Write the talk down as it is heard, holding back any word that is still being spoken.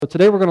So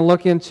today we're going to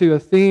look into a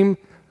theme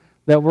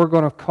that we're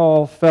going to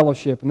call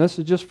fellowship. And this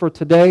is just for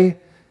today,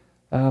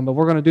 but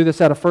we're going to do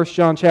this out of 1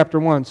 John chapter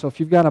 1. So if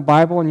you've got a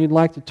Bible and you'd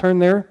like to turn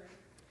there,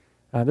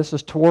 this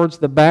is towards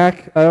the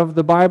back of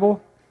the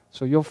Bible.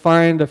 So you'll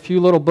find a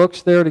few little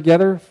books there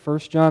together, 1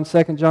 John,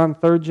 2 John,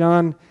 3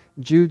 John.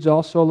 Jude's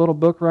also a little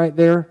book right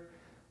there.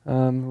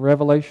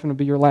 Revelation will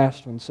be your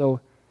last one.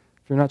 So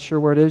if you're not sure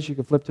where it is, you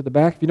can flip to the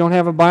back. If you don't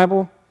have a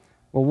Bible,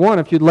 well, one,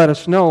 if you'd let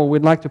us know,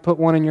 we'd like to put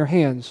one in your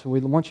hands. So we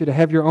want you to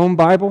have your own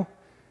Bible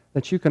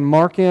that you can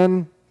mark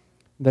in,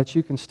 that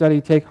you can study,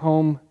 take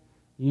home,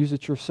 use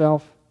it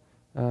yourself,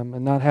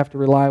 and not have to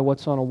rely on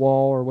what's on a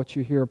wall or what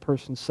you hear a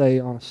person say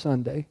on a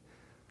Sunday.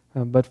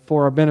 But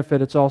for our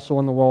benefit, it's also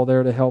on the wall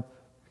there to help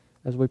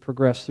as we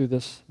progress through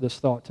this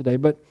thought today.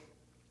 But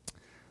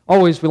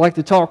always, we like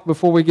to talk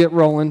before we get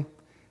rolling,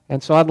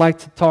 and so I'd like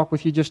to talk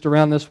with you just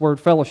around this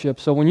word fellowship.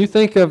 So when you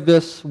think of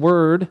this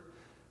word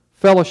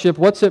fellowship,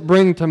 what's it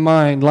bring to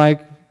mind?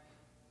 Like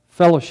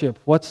fellowship,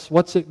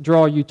 what's it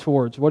draw you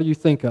towards? What do you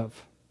think of?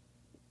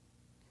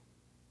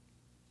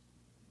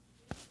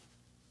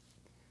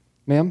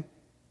 Ma'am?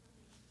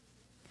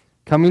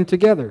 Coming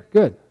together.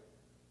 Good.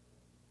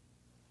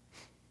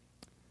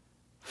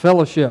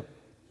 Fellowship.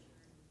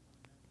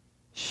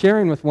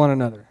 Sharing with one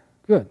another.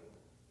 Good.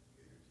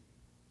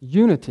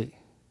 Unity.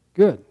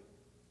 Good.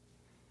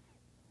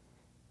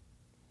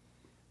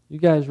 You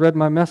guys read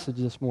my message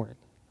this morning.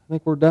 I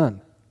think we're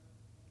done.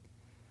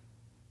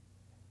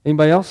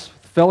 Anybody else?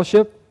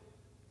 Fellowship?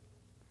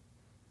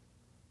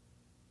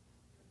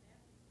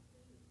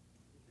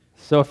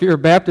 So if you're a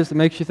Baptist, it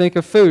makes you think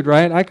of food,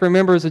 right? I can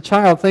remember as a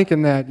child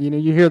thinking that.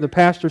 You hear the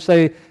pastor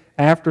say,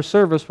 after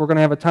service, we're going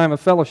to have a time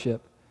of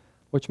fellowship,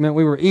 which meant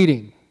we were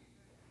eating,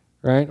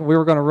 right? We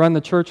were going to run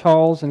the church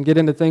halls and get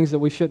into things that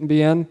we shouldn't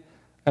be in,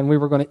 and we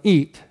were going to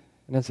eat.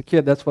 And as a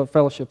kid, that's what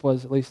fellowship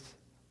was, at least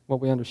what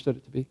we understood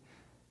it to be.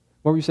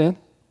 What were you saying?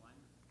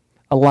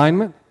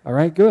 Alignment. All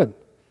right, good.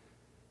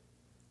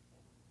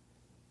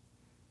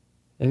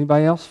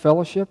 Anybody else?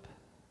 Fellowship?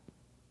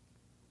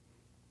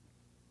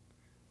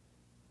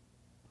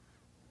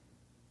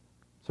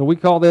 So we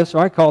call this,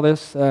 or I call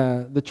this,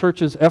 the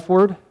church's F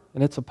word,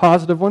 and it's a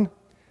positive one.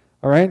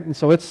 All right? And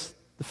so it's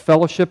the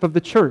fellowship of the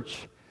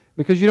church,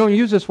 because you don't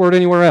use this word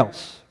anywhere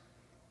else.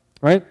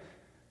 Right?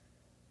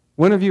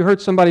 When have you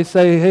heard somebody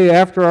say, hey,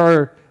 after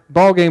our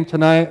ball game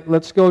tonight,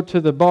 let's go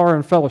to the bar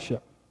and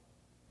fellowship?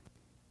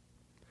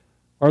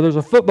 Or there's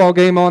a football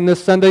game on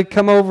this Sunday,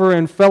 come over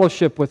and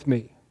fellowship with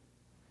me.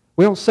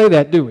 We don't say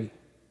that, do we?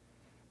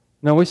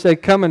 No, we say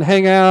come and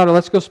hang out, or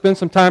let's go spend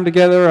some time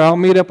together, or I'll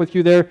meet up with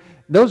you there.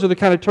 Those are the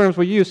kind of terms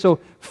we use. So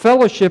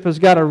fellowship has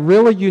got a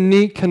really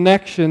unique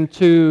connection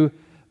to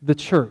the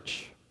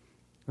church.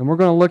 And we're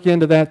going to look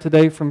into that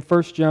today from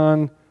 1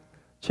 John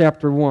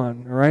chapter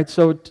 1. All right?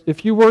 So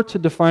if you were to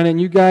define it, and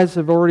you guys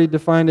have already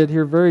defined it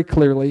here very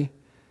clearly,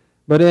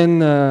 but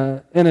in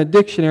a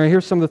dictionary,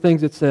 here's some of the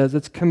things it says.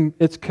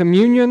 It's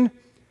communion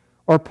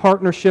or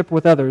partnership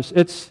with others.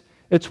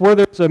 It's where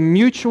there's a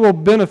mutual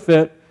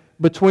benefit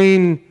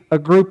between a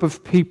group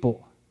of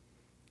people.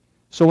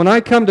 So when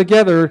I come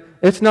together,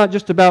 it's not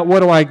just about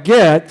what do I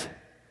get,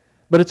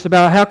 but it's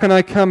about how can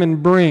I come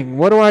and bring.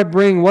 What do I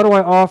bring? What do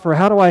I offer?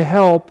 How do I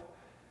help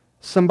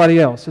somebody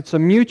else? It's a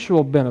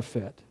mutual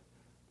benefit.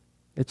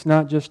 It's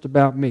not just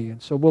about me.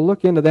 And so we'll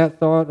look into that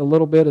thought a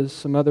little bit as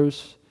some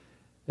others,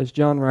 as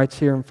John writes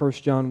here in 1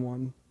 John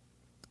 1.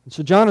 And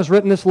so John has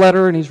written this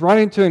letter, and he's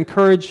writing to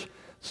encourage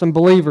some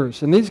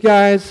believers. And these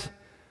guys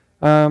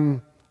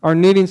are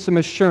needing some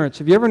assurance.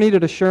 Have you ever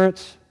needed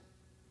assurance?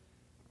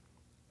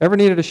 Ever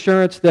needed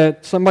assurance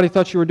that somebody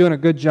thought you were doing a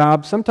good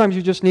job? Sometimes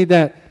you just need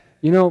that,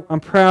 I'm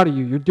proud of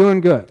you. You're doing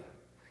good.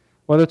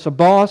 Whether it's a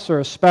boss or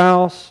a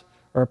spouse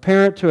or a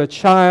parent to a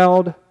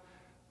child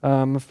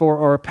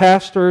or a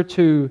pastor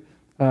to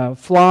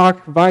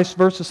flock, vice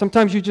versa.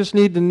 Sometimes you just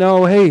need to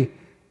know, hey,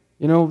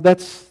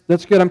 that's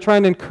good. I'm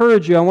trying to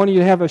encourage you. I want you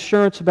to have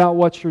assurance about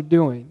what you're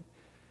doing.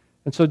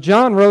 And so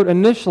John wrote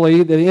initially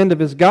at the end of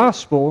his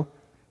gospel,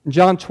 in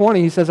John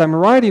 20, he says, I'm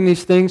writing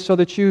these things so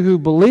that you who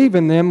believe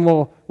in them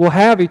will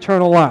have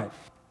eternal life.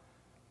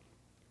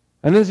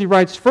 And as he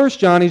writes 1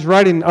 John, he's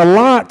writing a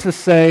lot to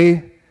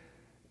say,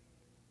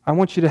 I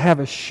want you to have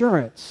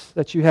assurance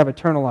that you have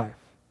eternal life.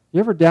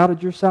 You ever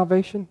doubted your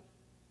salvation?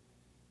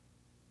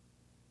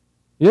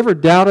 You ever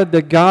doubted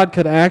that God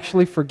could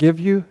actually forgive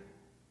you?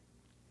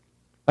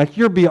 Like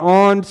you're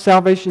beyond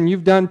salvation,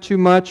 you've done too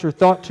much or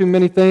thought too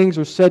many things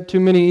or said too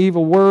many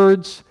evil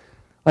words.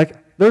 Like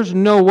there's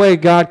no way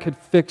God could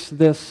fix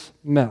this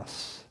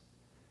mess.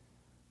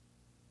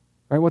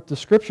 Right? What the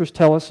Scriptures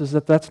tell us is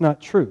that that's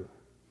not true.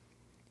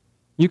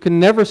 You can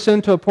never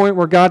sin to a point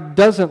where God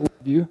doesn't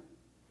love you,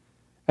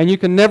 and you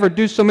can never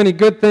do so many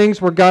good things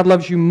where God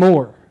loves you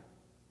more.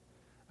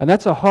 And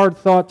that's a hard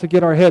thought to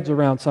get our heads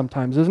around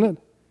sometimes, isn't it?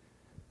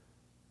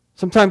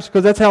 Sometimes,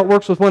 because that's how it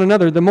works with one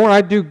another. The more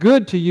I do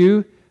good to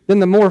you, then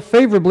the more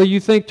favorably you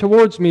think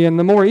towards me. And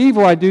the more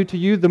evil I do to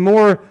you, the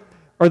more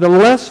or the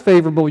less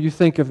favorable you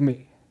think of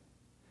me.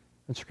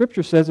 And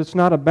Scripture says it's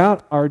not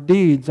about our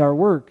deeds, our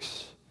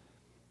works.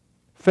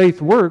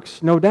 faith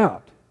works, no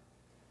doubt.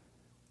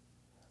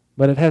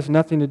 But it has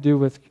nothing to do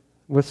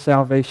with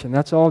salvation.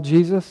 That's all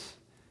Jesus,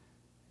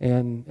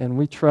 and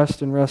we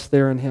trust and rest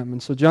there in Him.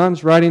 And so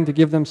John's writing to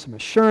give them some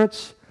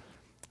assurance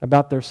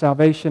about their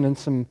salvation and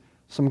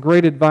some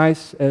great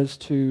advice as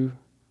to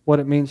what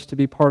it means to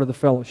be part of the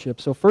fellowship.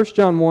 So 1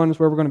 John 1 is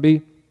where we're going to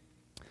be.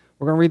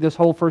 We're going to read this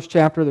whole first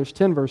chapter. There's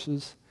 10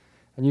 verses,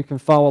 and you can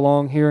follow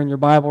along here in your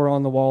Bible or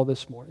on the wall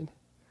this morning.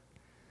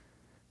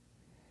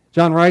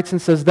 John writes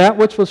and says, "That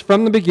which was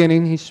from the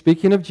beginning," he's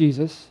speaking of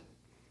Jesus,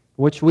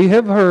 "which we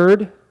have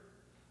heard,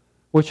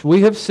 which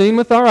we have seen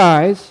with our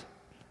eyes,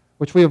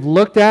 which we have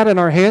looked at and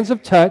our hands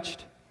have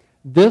touched,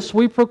 this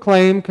we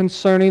proclaim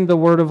concerning the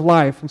word of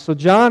life." And so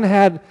John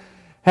had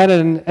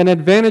an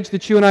advantage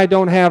that you and I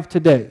don't have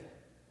today.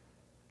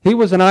 He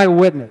was an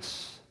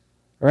eyewitness,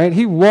 right?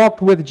 He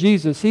walked with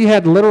Jesus. He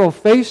had literal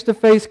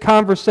face-to-face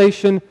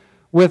conversation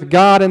with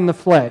God in the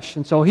flesh.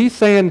 And so he's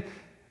saying,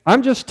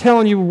 I'm just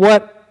telling you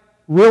what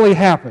really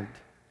happened.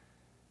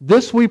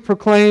 This we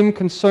proclaim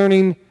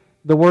concerning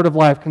the word of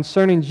life,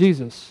 concerning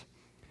Jesus.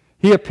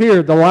 He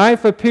appeared, the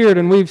life appeared,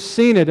 and we've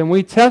seen it, and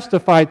we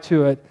testified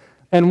to it,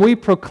 and we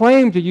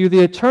proclaim to you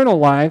the eternal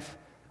life,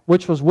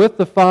 which was with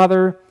the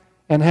Father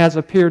and has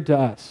appeared to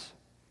us.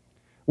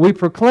 We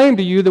proclaim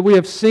to you that we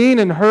have seen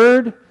and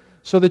heard,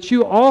 so that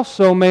you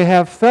also may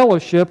have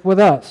fellowship with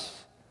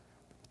us.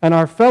 And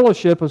our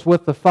fellowship is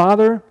with the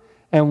Father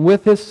and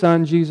with His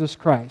Son, Jesus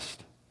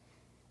Christ.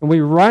 And we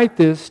write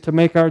this to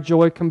make our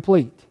joy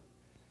complete.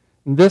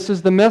 And this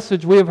is the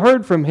message we have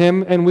heard from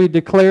Him, and we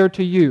declare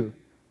to you.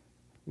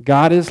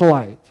 God is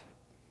light,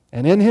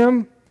 and in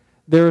Him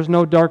there is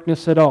no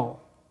darkness at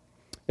all.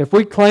 If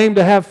we claim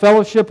to have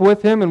fellowship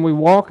with Him and we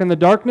walk in the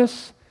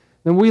darkness,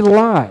 then we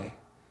lie,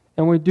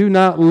 and we do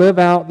not live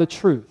out the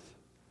truth.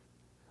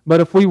 But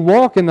if we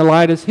walk in the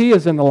light as He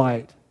is in the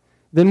light,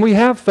 then we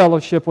have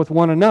fellowship with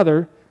one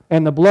another,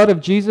 and the blood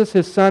of Jesus,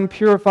 His Son,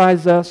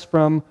 purifies us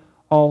from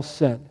all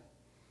sin.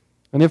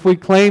 And if we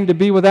claim to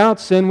be without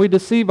sin, we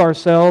deceive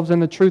ourselves,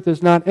 and the truth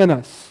is not in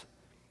us.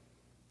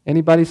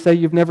 Anybody say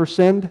you've never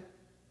sinned?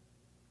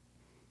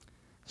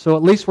 So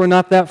at least we're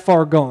not that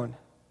far gone.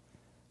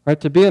 Right?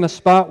 To be in a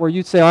spot where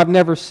you'd say, I've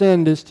never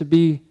sinned, is to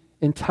be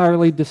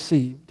entirely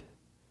deceived.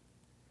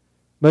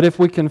 But if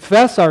we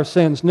confess our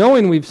sins,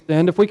 knowing we've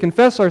sinned, if we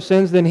confess our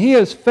sins, then He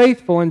is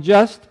faithful and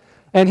just,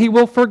 and He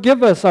will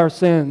forgive us our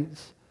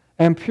sins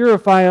and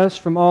purify us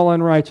from all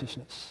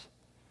unrighteousness.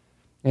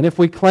 And if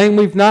we claim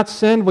we've not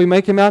sinned, we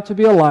make Him out to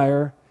be a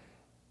liar,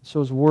 so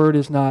His word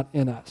is not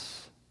in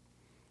us.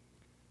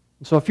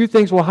 And so a few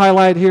things we'll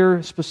highlight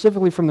here,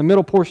 specifically from the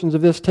middle portions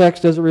of this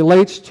text as it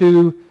relates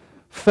to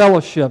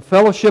fellowship.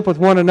 Fellowship with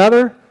one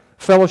another,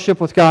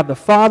 fellowship with God the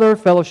Father,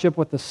 fellowship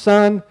with the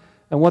Son,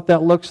 and what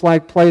that looks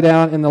like played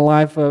out in the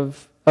life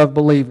of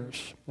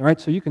believers. All right,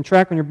 so you can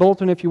track on your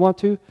bulletin if you want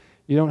to.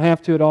 You don't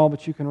have to at all,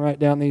 but you can write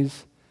down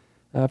these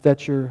if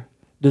that's your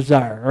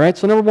desire. All right,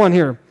 so number one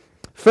here.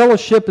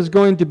 Fellowship is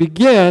going to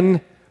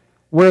begin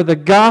where the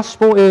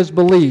gospel is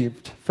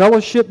believed.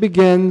 Fellowship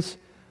begins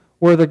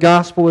where the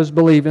gospel is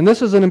believed. And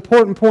this is an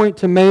important point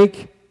to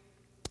make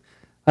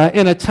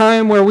in a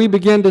time where we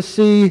begin to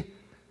see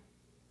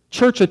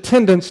church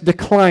attendance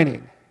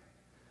declining.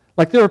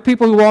 Like there are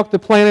people who walk the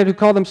planet who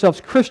call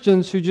themselves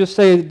Christians who just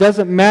say it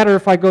doesn't matter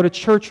if I go to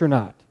church or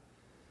not.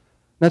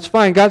 That's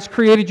fine. God's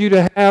created you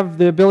to have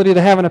the ability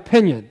to have an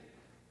opinion.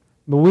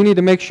 But we need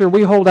to make sure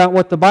we hold out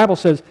what the Bible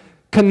says.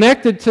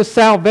 Connected to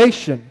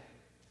salvation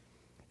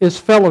is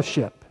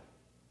fellowship.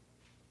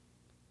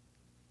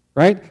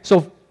 Right?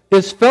 So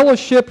is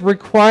fellowship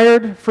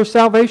required for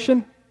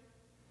salvation?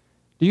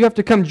 Do you have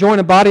to come join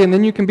a body and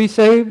then you can be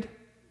saved?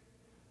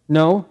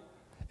 No.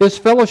 Is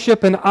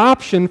fellowship an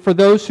option for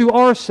those who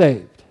are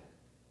saved?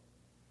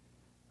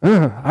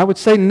 I would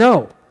say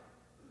no.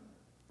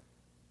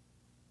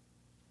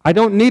 I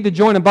don't need to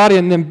join a body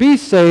and then be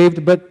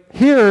saved, but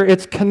here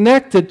it's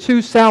connected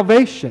to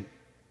salvation.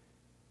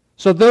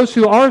 So those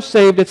who are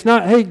saved, it's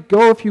not, hey,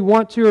 go if you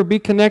want to, or be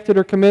connected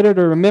or committed,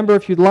 or remember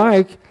if you'd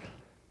like.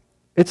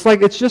 It's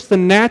like it's just the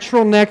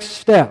natural next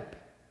step.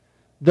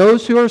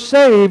 Those who are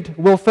saved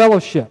will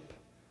fellowship,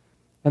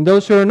 and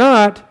those who are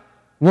not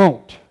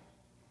won't.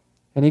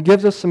 And he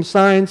gives us some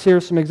signs here,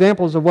 some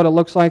examples of what it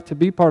looks like to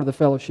be part of the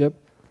fellowship,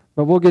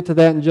 but we'll get to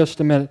that in just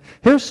a minute.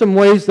 Here's some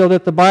ways, though,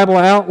 that the Bible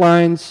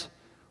outlines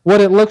what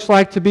it looks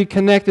like to be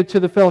connected to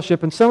the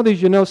fellowship. And some of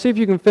these you know. See if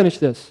you can finish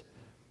this.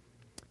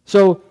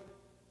 So,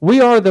 we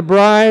are the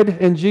bride,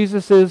 and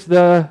Jesus is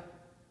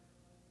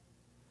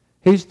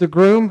He's the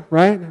groom,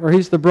 right? Or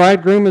He's the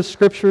bridegroom, as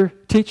Scripture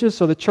teaches,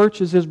 so the church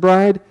is His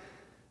bride.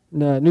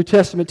 New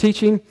Testament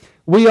teaching.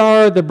 We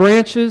are the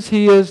branches,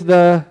 He's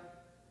the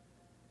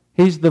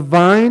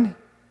vine.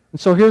 And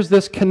so here's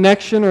this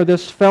connection or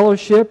this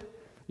fellowship.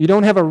 You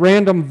don't have a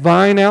random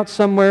vine out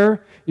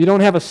somewhere. You don't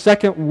have a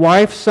second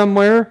wife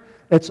somewhere.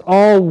 It's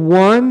all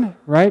one,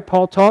 right?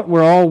 Paul taught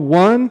we're all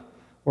one.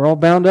 We're all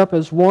bound up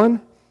as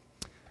one.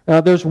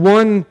 There's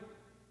one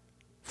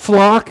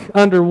flock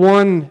under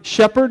one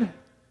shepherd.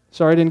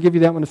 Sorry, I didn't give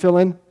you that one to fill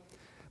in.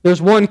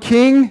 There's one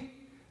king,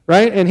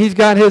 right? And He's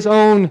got His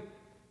own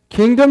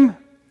kingdom,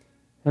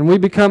 and we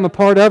become a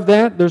part of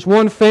that. There's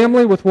one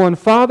family with one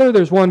Father.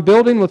 There's one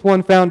building with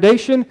one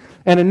foundation.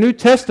 And a New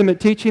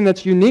Testament teaching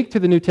that's unique to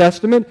the New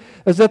Testament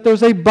is that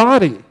there's a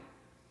body.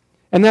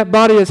 And that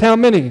body is how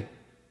many?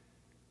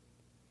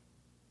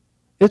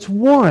 It's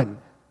one.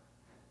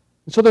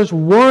 And so there's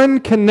one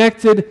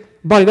connected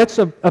body. That's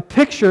a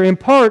picture in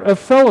part of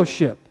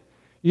fellowship.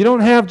 You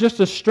don't have just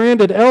a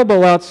stranded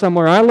elbow out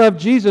somewhere. I love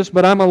Jesus,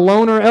 but I'm a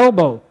loner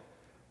elbow.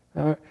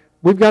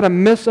 We've got a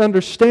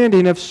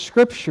misunderstanding of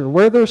Scripture.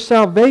 Where there's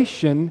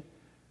salvation,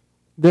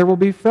 there will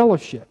be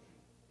fellowship.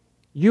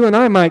 You and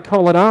I might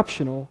call it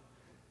optional,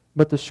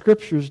 but the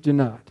Scriptures do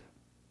not.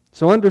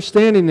 So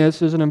understanding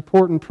this is an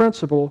important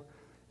principle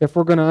if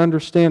we're going to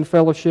understand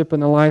fellowship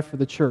in the life of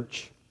the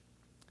church.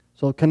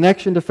 So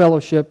connection to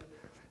fellowship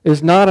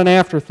is not an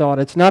afterthought.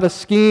 It's not a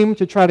scheme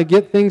to try to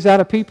get things out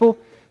of people.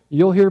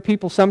 You'll hear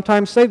people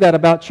sometimes say that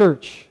about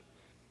church.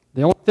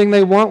 The only thing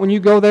they want when you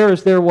go there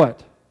is their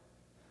what?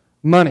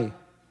 Money.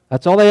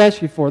 That's all they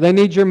ask you for. They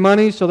need your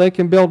money so they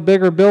can build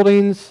bigger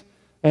buildings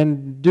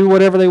and do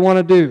whatever they want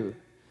to do.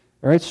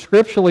 All right,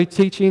 scripturally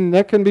teaching,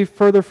 that can be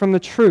further from the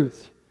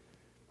truth.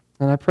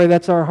 And I pray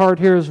that's our heart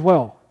here as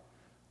well.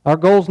 Our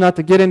goal is not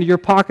to get into your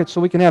pocket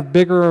so we can have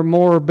bigger or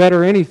more or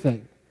better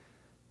anything.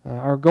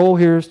 Our goal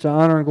here is to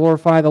honor and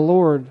glorify the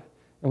Lord.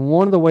 And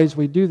one of the ways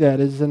we do that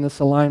is in this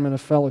alignment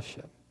of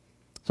fellowship.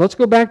 So let's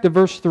go back to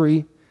verse 3,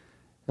 and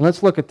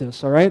let's look at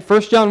this, all right?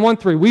 1 John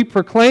 1:3, we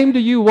proclaim to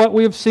you what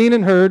we have seen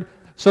and heard,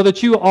 so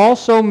that you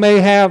also may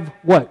have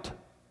what?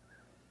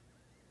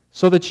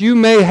 So that you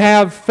may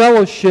have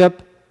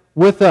fellowship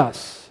with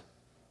us.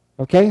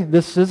 Okay?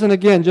 This isn't,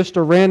 again, just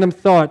a random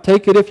thought.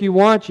 Take it if you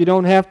want. You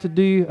don't have to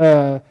be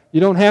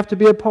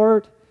a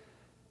part.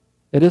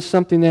 It is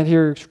something that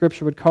here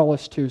Scripture would call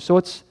us to. So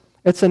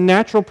it's a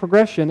natural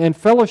progression, and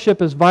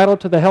fellowship is vital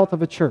to the health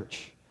of a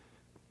church.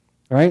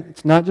 All right?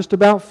 It's not just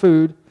about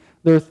food.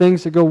 There are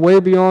things that go way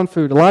beyond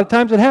food. A lot of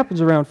times it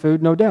happens around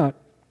food, no doubt.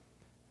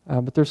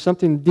 But there's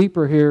something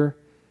deeper here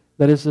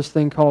that is this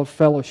thing called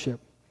fellowship.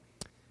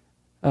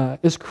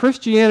 Is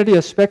Christianity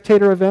a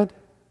spectator event?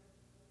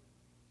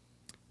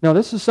 Now,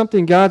 this is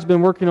something God's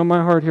been working on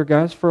my heart here,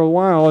 guys, for a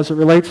while as it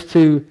relates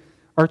to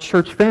our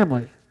church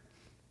family.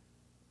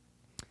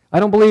 I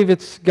don't believe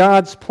it's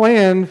God's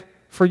plan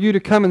for you to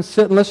come and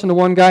sit and listen to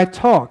one guy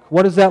talk.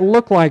 What does that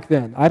look like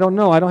then? I don't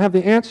know. I don't have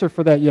the answer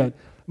for that yet.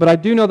 But I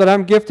do know that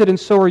I'm gifted, and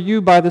so are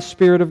you, by the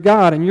Spirit of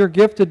God. And you're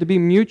gifted to be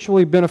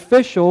mutually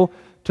beneficial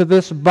to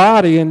this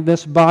body, and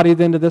this body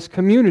then to this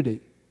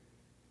community.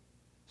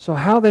 So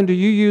how then do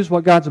you use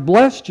what God's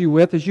blessed you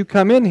with as you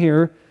come in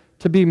here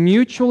to be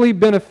mutually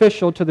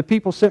beneficial to the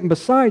people sitting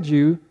beside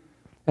you,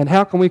 and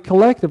how can we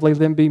collectively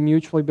then be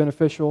mutually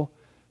beneficial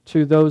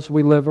to those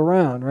we live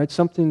around, right?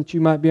 Something that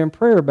you might be in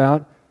prayer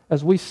about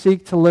as we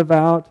seek to live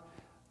out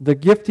the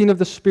gifting of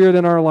the Spirit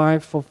in our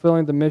life,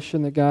 fulfilling the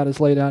mission that God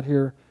has laid out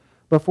here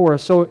before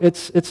us. So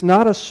it's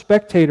not a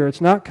spectator.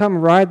 It's not come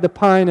ride the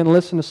pine and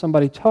listen to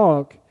somebody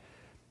talk.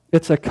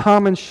 It's a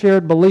common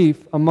shared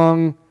belief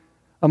among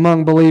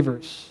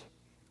believers.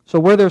 So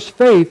where there's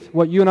faith,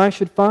 what you and I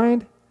should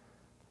find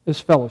is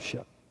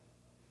fellowship.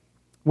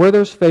 Where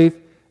there's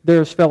faith,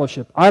 there's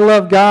fellowship. I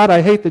love God,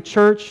 I hate the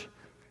church,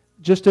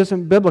 just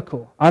isn't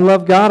biblical. I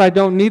love God, I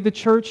don't need the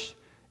church,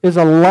 is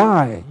a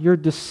lie. You're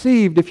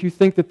deceived if you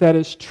think that that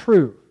is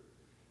true.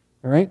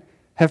 All right?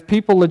 Have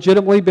people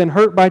legitimately been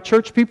hurt by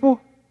church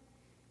people?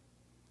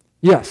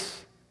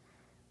 Yes.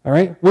 All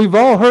right? We've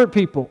all hurt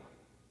people.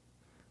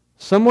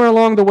 Somewhere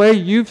along the way,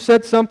 you've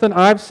said something,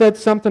 I've said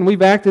something,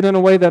 we've acted in a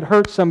way that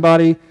hurt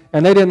somebody,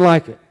 and they didn't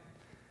like it.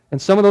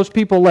 And some of those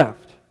people left.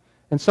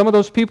 And some of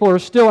those people are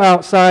still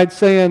outside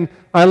saying,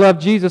 I love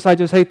Jesus, I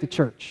just hate the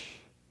church.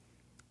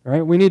 All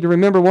right? We need to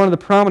remember one of the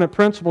prominent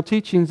principal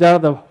teachings out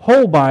of the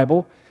whole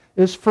Bible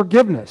is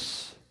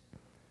forgiveness.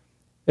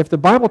 If the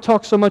Bible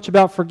talks so much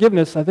about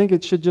forgiveness, I think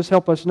it should just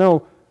help us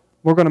know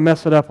we're going to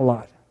mess it up a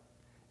lot.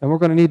 And we're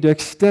going to need to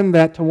extend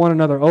that to one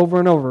another over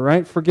and over,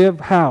 right? Forgive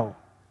how?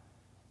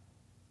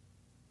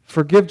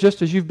 Forgive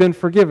just as you've been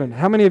forgiven.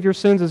 How many of your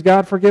sins has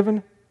God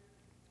forgiven?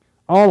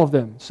 All of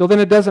them. So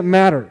then it doesn't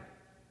matter.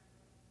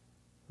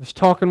 I was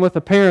talking with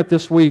a parent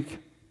this week.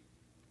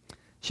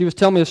 She was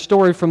telling me a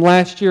story from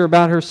last year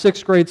about her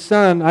 6th grade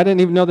son. I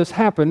didn't even know this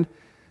happened.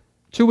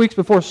 2 weeks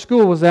before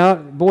school was out,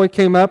 a boy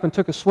came up and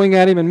took a swing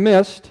at him and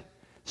missed,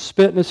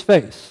 spit in his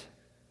face.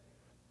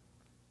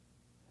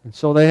 And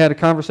so they had a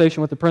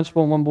conversation with the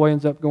principal, and one boy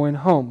ends up going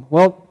home.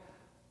 Well,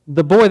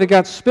 the boy that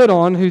got spit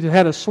on, who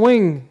had a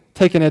swing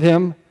taken at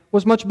him,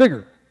 was much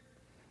bigger.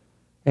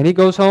 And he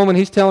goes home and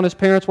he's telling his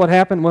parents what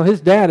happened. Well, his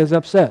dad is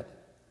upset.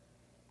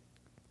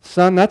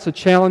 Son, that's a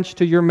challenge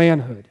to your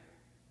manhood.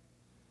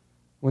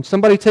 When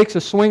somebody takes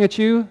a swing at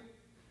you,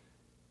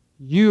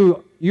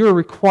 you are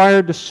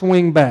required to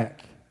swing back.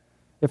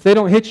 If they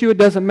don't hit you, it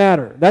doesn't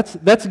matter.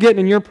 That's getting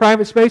in your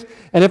private space.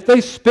 And if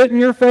they spit in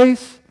your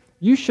face,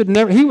 you should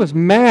never. He was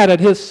mad at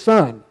his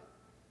son.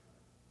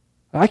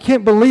 I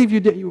can't believe you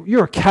did.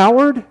 You're a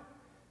coward.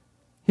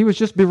 He was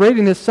just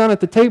berating his son at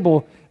the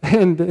table,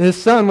 and his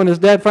son, when his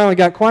dad finally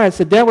got quiet,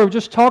 said, "Dad, we were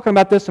just talking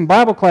about this in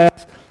Bible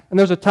class, and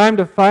there's a time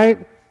to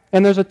fight,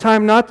 and there's a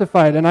time not to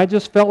fight, and I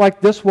just felt like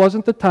this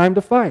wasn't the time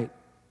to fight."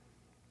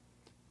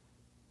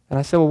 And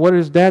I said, "Well, what did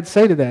his dad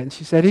say to that?" And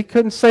she said, "He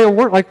couldn't say a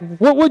word." Like,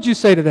 what would you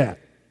say to that?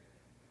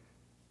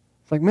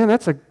 It's like, man,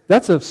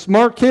 that's a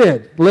smart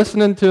kid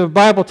listening to a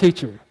Bible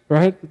teacher,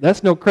 right?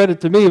 That's no credit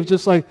to me. It was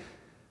just like,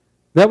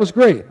 that was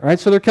great, right?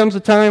 So there comes a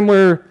time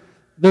where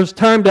there's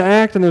time to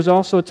act, and there's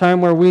also a time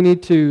where we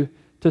need to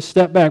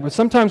step back. But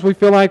sometimes we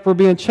feel like we're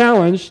being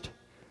challenged,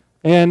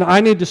 and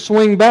I need to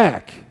swing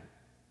back.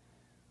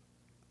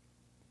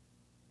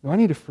 No, I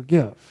need to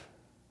forgive.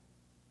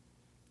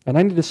 And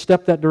I need to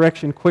step that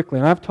direction quickly.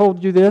 And I've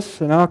told you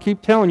this, and I'll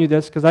keep telling you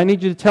this, because I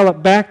need you to tell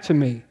it back to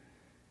me.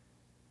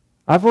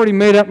 I've already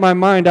made up my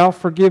mind, I'll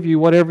forgive you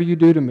whatever you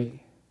do to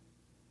me.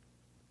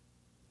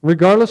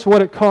 Regardless of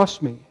what it costs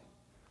me.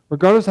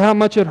 Regardless of how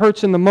much it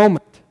hurts in the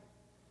moment.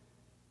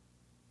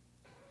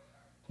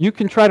 You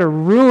can try to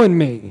ruin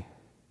me.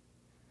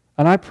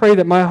 And I pray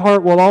that my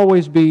heart will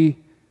always be,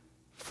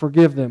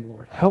 forgive them,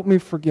 Lord. Help me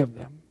forgive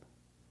them.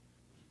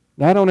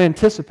 Now, I don't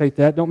anticipate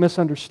that. Don't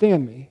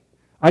misunderstand me.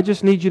 I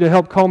just need you to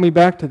help call me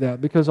back to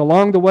that, because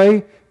along the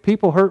way,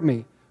 people hurt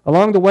me.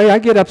 Along the way, I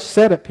get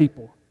upset at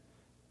people.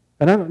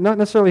 And I'm not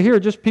necessarily here,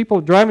 just people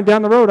driving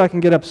down the road I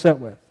can get upset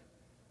with.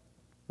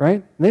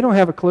 Right? And they don't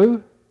have a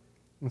clue.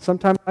 And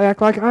sometimes I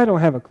act like I don't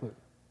have a clue.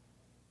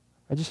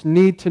 I just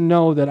need to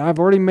know that I've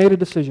already made a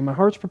decision. My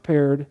heart's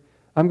prepared.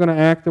 I'm going to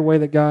act the way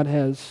that God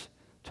has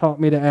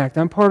taught me to act.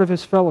 I'm part of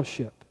His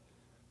fellowship.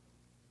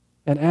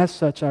 And as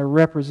such, I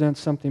represent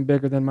something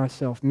bigger than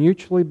myself,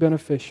 mutually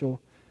beneficial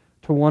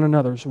to one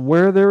another. So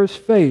where there is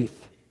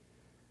faith,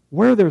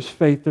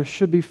 there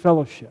should be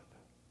fellowship.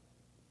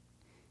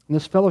 And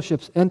this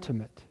fellowship's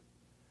intimate.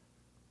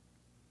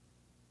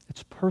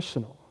 It's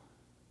personal.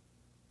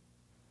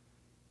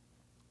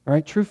 All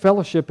right? True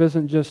fellowship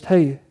isn't just,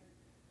 hey,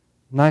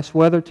 nice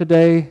weather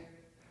today.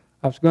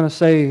 I was going to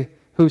say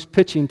who's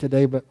pitching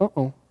today, but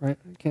right?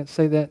 I can't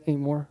say that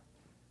anymore.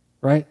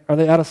 Right? Are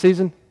they out of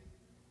season?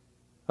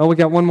 Oh, we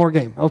got one more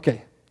game.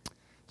 Okay.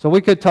 So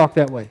we could talk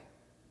that way.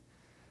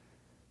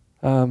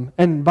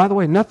 And by the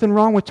way, nothing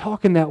wrong with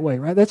talking that way,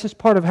 right? That's just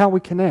part of how we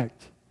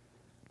connect.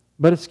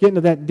 But it's getting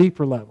to that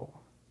deeper level.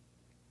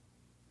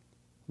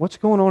 What's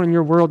going on in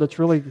your world that's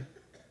really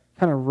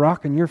kind of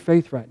rocking your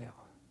faith right now?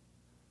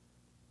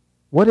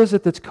 What is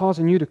it that's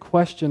causing you to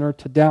question or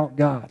to doubt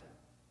God?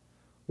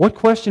 What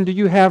question do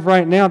you have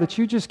right now that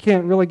you just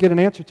can't really get an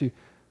answer to?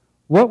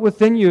 What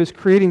within you is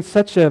creating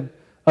such a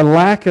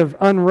lack of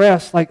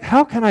unrest? Like,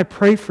 how can I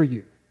pray for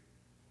you?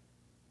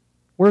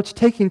 Where it's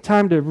taking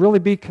time to really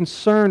be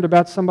concerned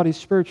about somebody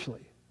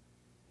spiritually,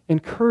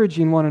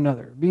 encouraging one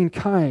another, being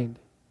kind,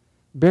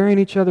 bearing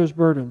each other's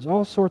burdens,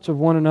 all sorts of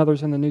one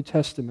another's in the New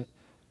Testament.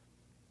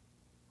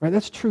 Right?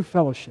 That's true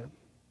fellowship.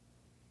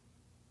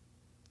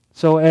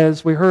 So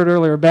as we heard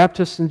earlier,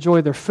 Baptists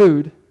enjoy their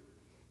food.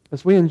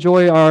 As we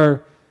enjoy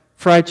our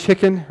fried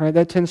chicken, right?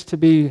 That tends to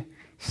be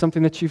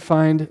something that you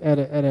find at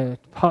a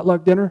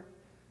potluck dinner.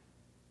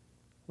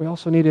 We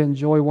also need to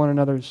enjoy one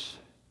another's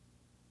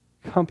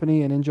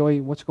company and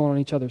enjoy what's going on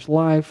in each other's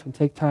life and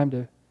take time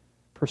to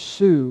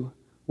pursue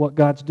what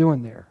God's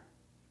doing there.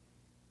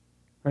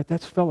 Right?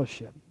 That's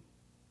fellowship.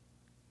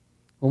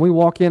 When we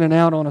walk in and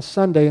out on a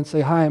Sunday and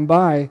say hi and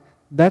bye,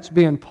 that's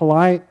being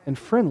polite and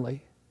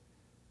friendly,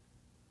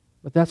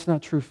 but that's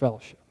not true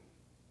fellowship.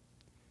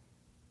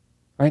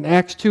 Right? In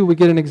Acts 2, we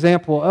get an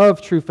example of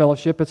true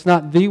fellowship. It's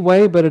not the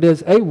way, but it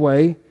is a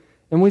way.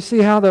 And we see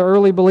how the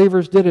early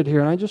believers did it here.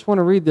 And I just want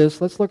to read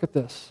this. Let's look at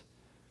this.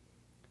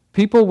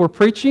 People were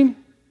preaching.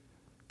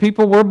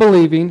 People were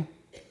believing.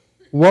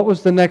 What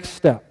was the next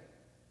step?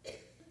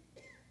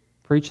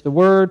 Preach the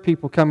word.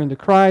 People coming to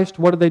Christ.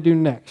 What did they do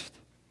next?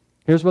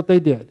 Here's what they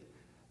did.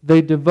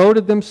 They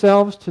devoted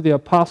themselves to the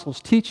apostles'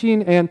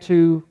 teaching and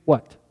to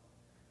what?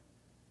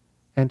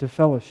 And to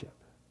fellowship.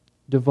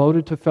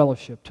 Devoted to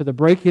fellowship, to the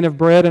breaking of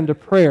bread and to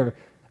prayer.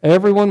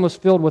 Everyone was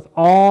filled with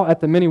awe at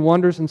the many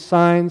wonders and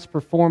signs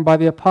performed by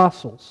the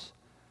apostles.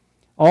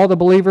 All the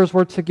believers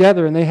were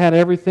together and they had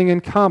everything in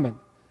common.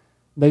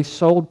 They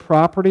sold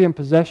property and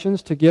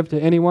possessions to give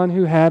to anyone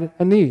who had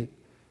a need.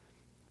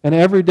 And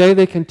every day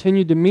they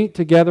continued to meet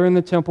together in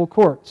the temple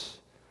courts.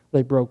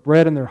 They broke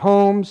bread in their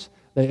homes.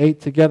 They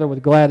ate together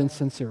with glad and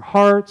sincere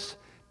hearts.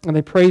 And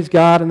they praised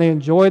God and they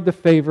enjoyed the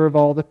favor of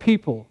all the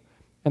people.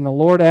 And the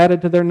Lord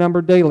added to their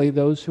number daily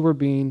those who were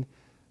being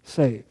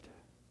saved.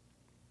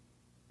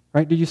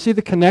 Right? Do you see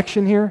the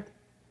connection here?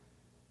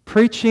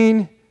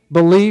 Preaching,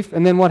 belief,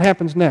 and then what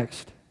happens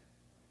next?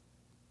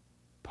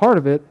 Part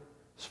of it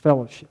is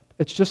fellowship.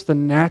 It's just the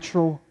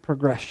natural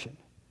progression.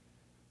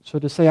 So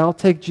to say, I'll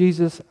take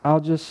Jesus,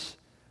 I'll just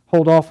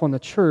hold off on the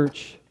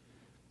church,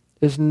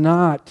 is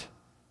not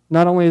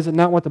only is it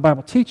not what the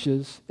Bible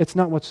teaches, it's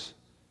not what's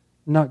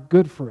not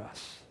good for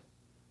us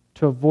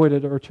to avoid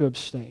it or to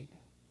abstain.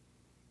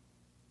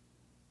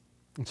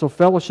 And so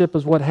fellowship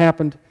is what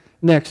happened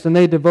next, and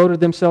they devoted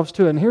themselves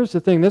to it. And here's the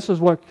thing, this is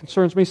what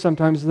concerns me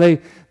sometimes. They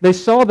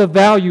saw the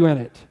value in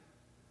it.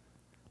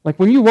 Like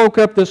when you woke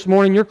up this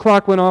morning, your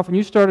clock went off, and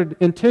you started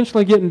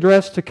intentionally getting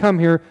dressed to come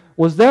here,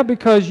 was that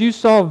because you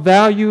saw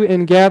value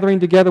in gathering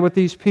together with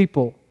these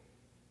people?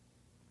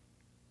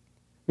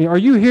 I mean, are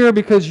you here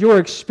because your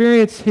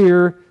experience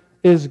here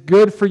is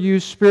good for you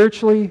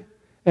spiritually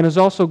and is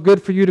also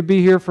good for you to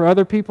be here for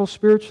other people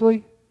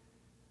spiritually?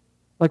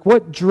 Like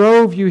what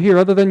drove you here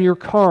other than your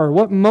car?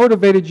 What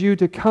motivated you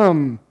to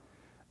come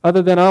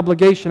other than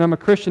obligation? I'm a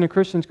Christian and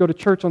Christians go to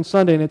church on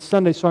Sunday and it's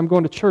Sunday so I'm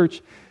going to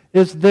church.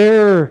 Is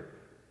there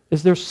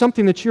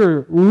something that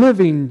you're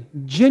living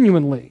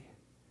genuinely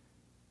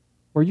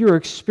where you're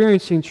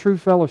experiencing true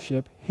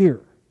fellowship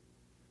here?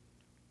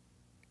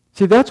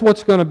 See, that's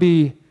what's going to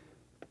be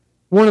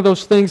one of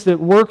those things that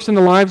works in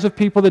the lives of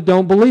people that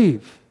don't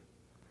believe.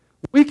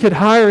 We could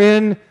hire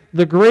in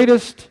the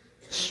greatest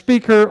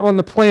speaker on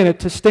the planet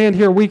to stand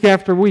here week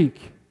after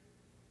week.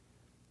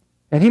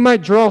 And he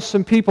might draw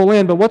some people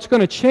in, but what's going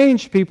to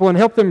change people and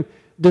help them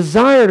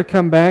desire to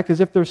come back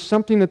is if there's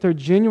something that they're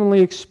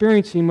genuinely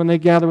experiencing when they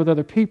gather with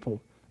other people.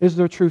 Is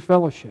there true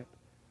fellowship?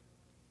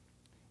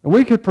 And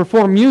we could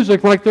perform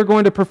music like they're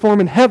going to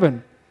perform in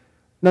heaven.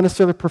 Not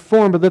necessarily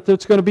perform, but that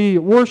it's going to be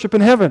worship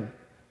in heaven.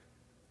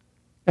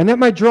 And that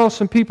might draw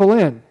some people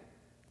in.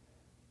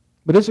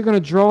 But is it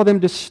going to draw them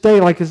to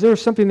stay? Like, is there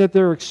something that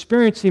they're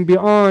experiencing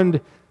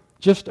beyond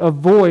just a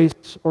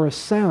voice or a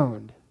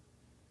sound?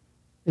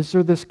 Is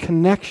there this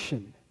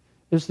connection?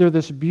 Is there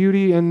this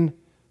beauty and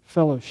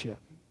fellowship?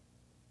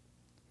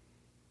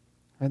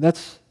 And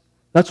that's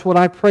what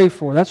I pray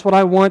for. That's what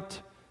I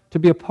want to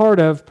be a part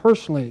of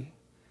personally.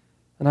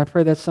 And I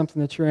pray that's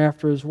something that you're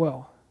after as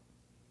well.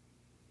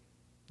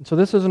 And so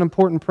this is an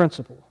important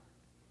principle.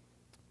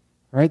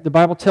 Right? The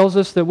Bible tells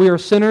us that we are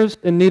sinners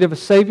in need of a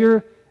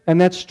Savior, and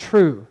that's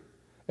true.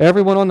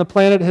 Everyone on the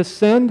planet has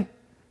sinned,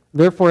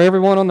 therefore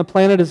everyone on the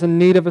planet is in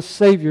need of a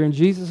Savior, and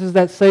Jesus is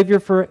that Savior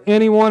for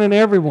anyone and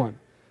everyone.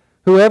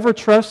 Whoever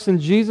trusts in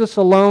Jesus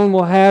alone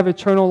will have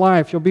eternal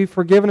life. You'll be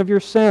forgiven of your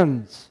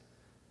sins.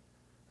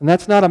 And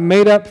that's not a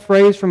made-up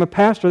phrase from a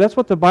pastor. That's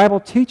what the Bible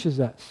teaches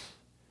us.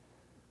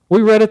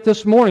 We read it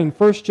this morning,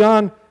 1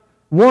 John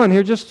 1,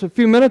 here just a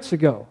few minutes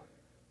ago.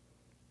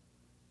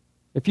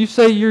 If you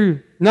say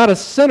you're not a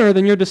sinner,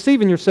 then you're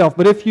deceiving yourself.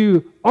 But if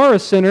you are a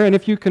sinner and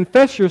if you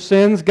confess your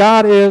sins,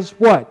 God is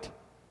what?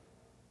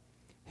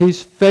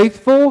 He's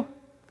faithful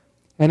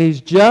and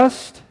He's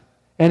just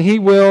and He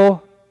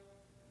will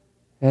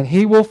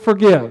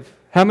forgive.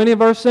 How many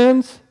of our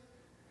sins?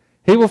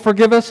 He will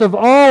forgive us of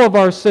all of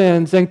our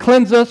sins and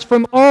cleanse us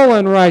from all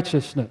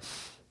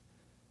unrighteousness.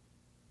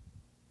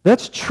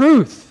 That's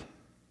truth.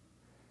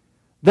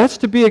 That's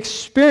to be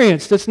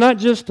experienced. It's not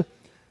just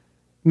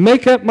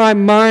make up my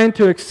mind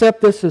to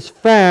accept this as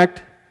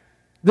fact.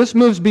 This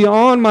moves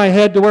beyond my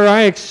head to where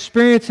I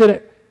experience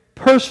it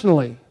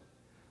personally,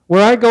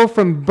 where I go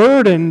from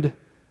burdened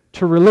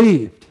to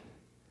relieved,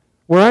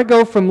 where I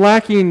go from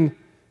lacking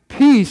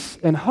peace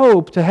and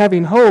hope to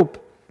having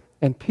hope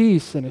and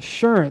peace and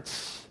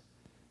assurance,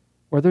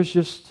 where there's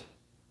just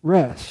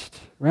rest,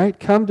 right?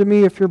 Come to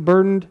me if you're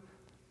burdened,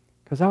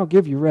 because I'll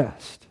give you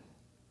rest.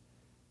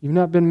 You've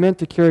not been meant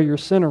to carry your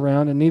sin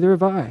around, and neither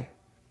have I.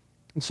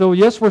 And so,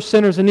 yes, we're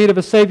sinners in need of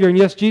a Savior, and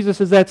yes,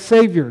 Jesus is that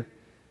Savior.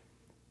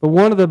 But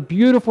one of the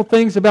beautiful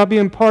things about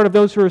being part of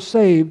those who are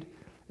saved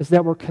is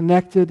that we're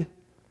connected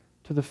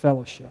to the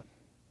fellowship,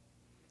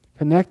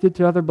 connected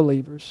to other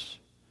believers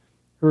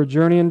who are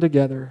journeying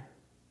together,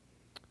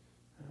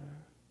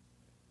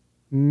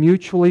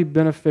 mutually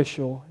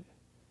beneficial,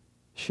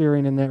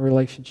 sharing in that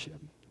relationship.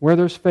 Where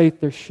there's faith,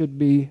 there should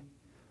be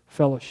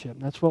fellowship.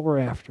 That's what we're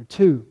after.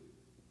 2,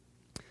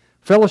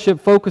 fellowship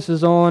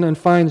focuses on and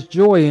finds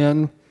joy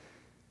in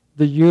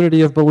the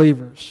unity of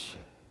believers.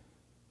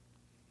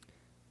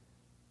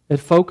 It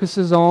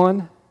focuses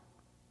on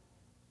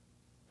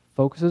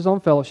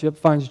fellowship,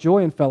 finds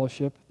joy in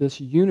fellowship,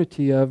 this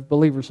unity of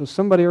believers. So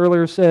somebody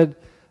earlier said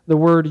the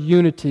word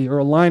unity or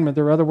alignment.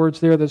 There are other words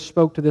there that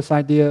spoke to this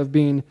idea of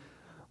being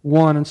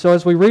one. And so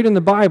as we read in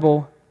the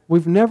Bible,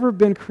 we've never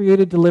been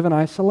created to live in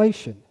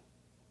isolation,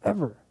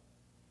 ever.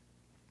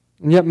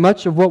 And yet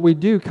much of what we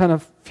do kind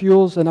of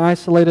fuels an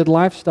isolated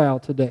lifestyle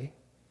today.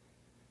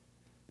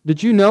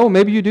 Did you know,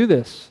 maybe you do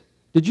this,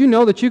 did you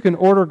know that you can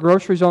order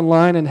groceries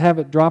online and have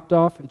it dropped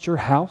off at your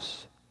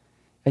house?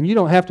 And you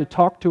don't have to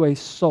talk to a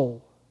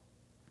soul.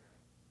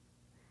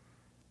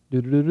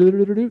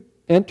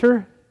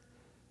 Enter,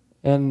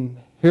 and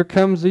here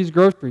comes these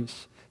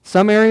groceries.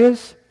 Some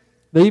areas,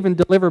 they even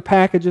deliver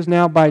packages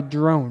now by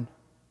drone.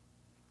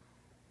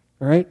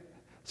 All right?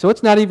 So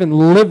it's not even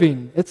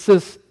living. It's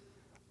this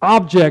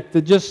object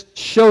that just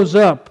shows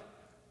up,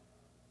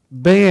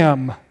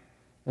 bam,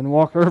 and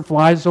Walker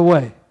flies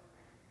away.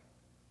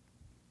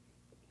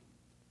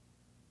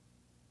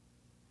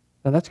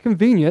 Now that's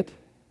convenient,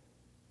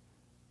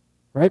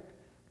 right?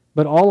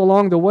 But all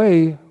along the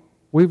way,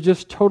 we've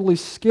just totally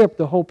skipped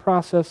the whole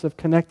process of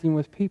connecting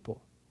with people.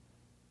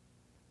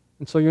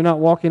 And so you're not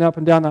walking up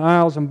and down the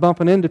aisles and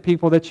bumping into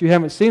people that you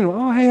haven't seen.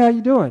 Oh, hey, how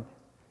you doing?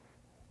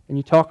 and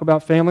you talk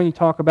about family, and you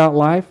talk about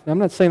life. I'm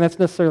not saying that's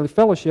necessarily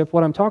fellowship.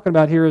 What I'm talking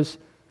about here is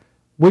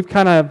we've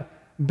kind of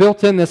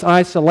built in this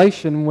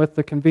isolation with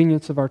the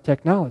convenience of our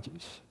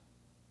technologies.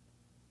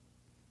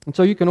 And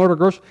so you can order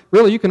groceries.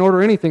 Really, you can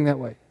order anything that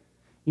way.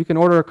 You can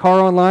order a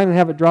car online and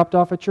have it dropped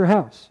off at your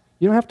house.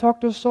 You don't have to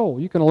talk to a soul.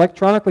 You can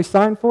electronically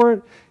sign for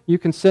it. You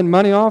can send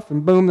money off,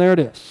 and boom, there it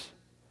is.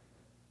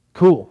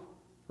 Cool,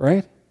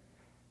 right?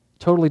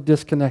 Totally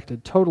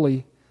disconnected,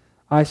 totally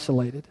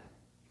isolated.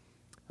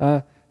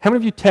 How many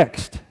of you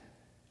text?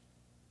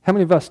 How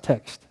many of us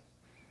text?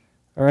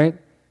 All right?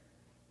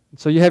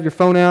 So you have your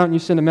phone out and you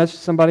send a message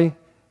to somebody.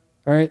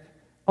 All right?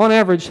 On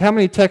average, how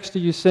many texts do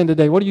you send a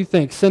day? What do you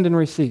think? Send and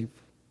receive.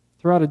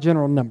 Throw out a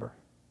general number.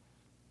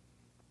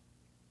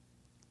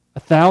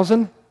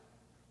 1,000?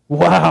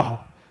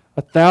 Wow.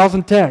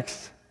 1,000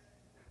 texts.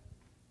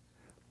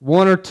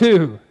 1 or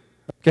 2.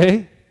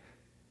 Okay?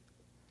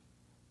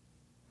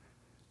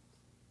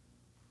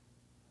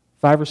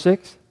 5 or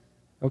 6?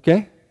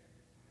 Okay?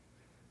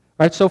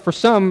 All right, so for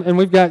some, and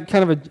we've got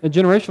kind of a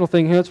generational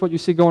thing here, that's what you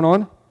see going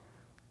on.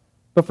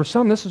 But for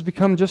some, this has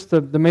become just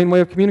the main way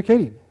of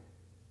communicating.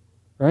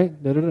 Right?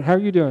 How are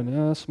you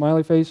doing?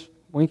 Smiley face,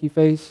 winky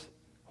face,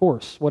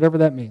 horse, whatever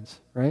that means.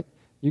 Right?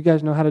 You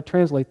guys know how to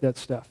translate that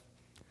stuff.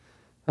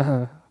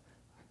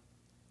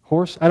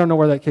 Horse? I don't know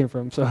where that came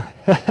from, so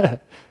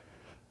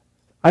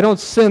I don't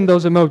send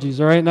those emojis,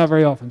 all right? Not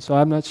very often, so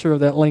I'm not sure of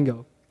that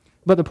lingo.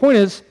 But the point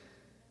is,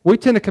 we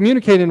tend to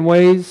communicate in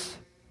ways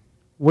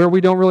where we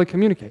don't really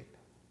communicate.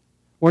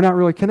 We're not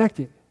really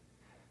connecting.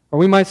 Or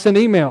we might send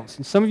emails,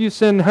 and some of you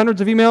send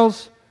hundreds of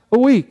emails a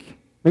week,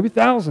 maybe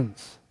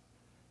thousands.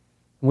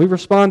 And we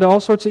respond to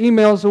all sorts of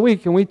emails a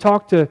week, and we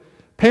talk to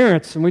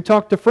parents, and we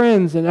talk to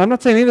friends, and I'm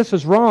not saying any of this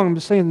is wrong, I'm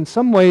just saying in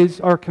some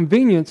ways our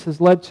convenience has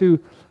led to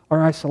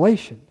our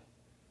isolation.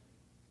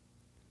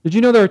 Did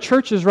you know there are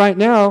churches right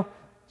now,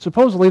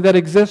 supposedly, that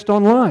exist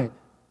online?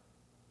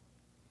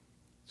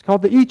 It's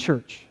called the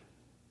e-church.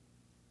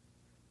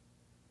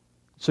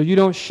 So you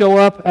don't show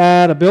up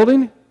at a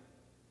building,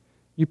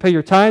 you pay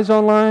your tithes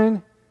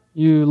online,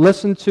 you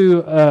listen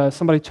to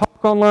somebody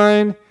talk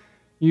online,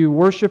 you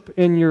worship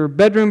in your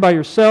bedroom by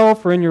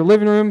yourself or in your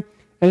living room,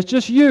 and it's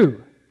just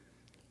you.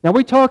 Now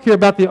we talk here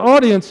about the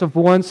audience of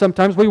one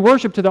sometimes. We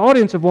worship to the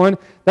audience of one.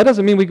 That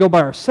doesn't mean we go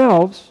by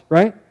ourselves,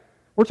 right?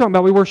 We're talking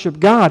about we worship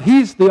God.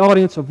 He's the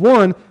audience of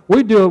one.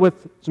 We do it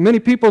with as many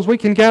people as we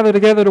can gather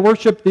together to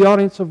worship the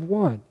audience of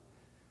one.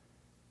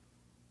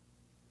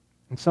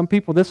 And some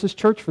people, this is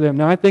church for them.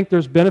 Now, I think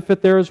there's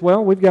benefit there as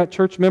well. We've got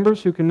church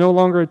members who can no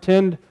longer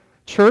attend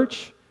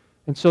church,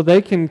 and so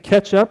they can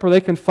catch up or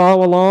they can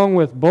follow along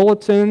with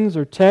bulletins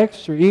or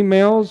texts or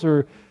emails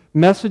or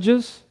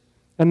messages,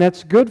 and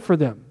that's good for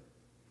them.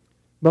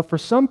 But for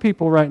some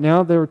people right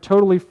now, they're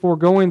totally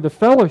foregoing the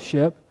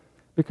fellowship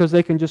because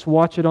they can just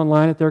watch it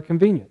online at their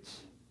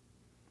convenience.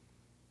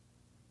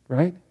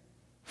 Right?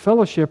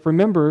 Fellowship,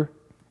 remember,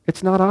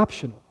 it's not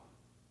optional.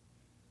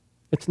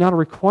 It's not a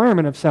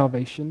requirement of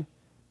salvation,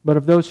 but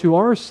of those who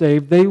are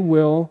saved,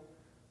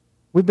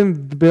 we've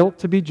been built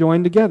to be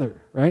joined together,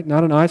 right?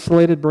 Not an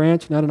isolated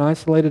branch, not an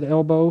isolated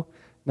elbow,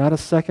 not a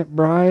second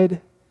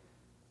bride.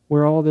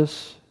 We're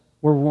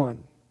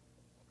one.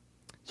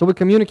 So we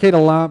communicate a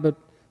lot, but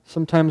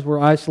sometimes we're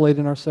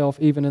isolating ourselves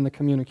even in the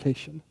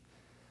communication.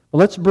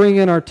 Well, let's bring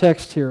in our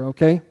text here,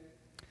 okay?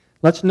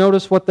 Let's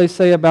notice what they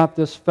say about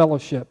this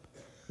fellowship.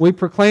 We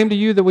proclaim to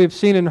you that we have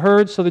seen and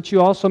heard so that you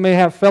also may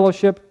have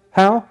fellowship.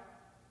 How?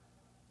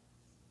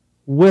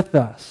 With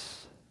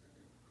us.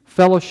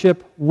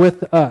 Fellowship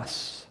with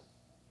us.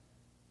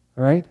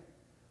 All right?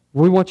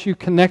 We want you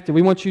connected.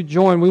 We want you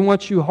joined. We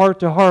want you heart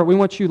to heart. We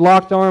want you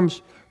locked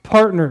arms,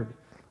 partnered.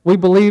 We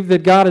believe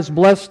that God has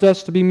blessed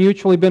us to be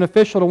mutually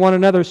beneficial to one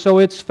another, so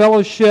it's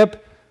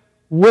fellowship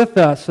with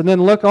us. And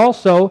then look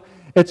also,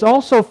 it's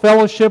also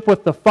fellowship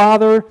with the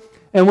Father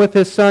and with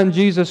His Son,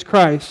 Jesus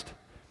Christ.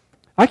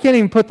 I can't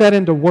even put that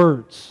into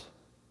words.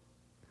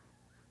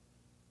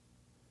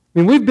 I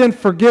mean, we've been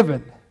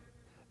forgiven.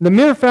 The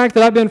mere fact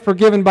that I've been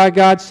forgiven by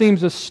God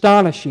seems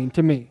astonishing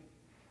to me.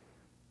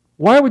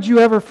 Why would you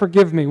ever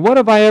forgive me? What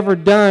have I ever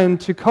done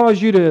to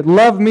cause you to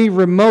love me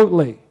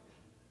remotely?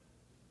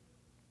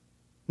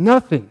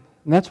 Nothing.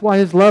 And that's why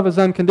His love is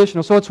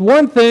unconditional. So it's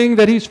one thing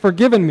that He's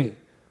forgiven me.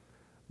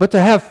 But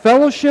to have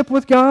fellowship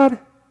with God,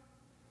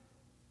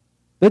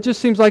 that just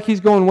seems like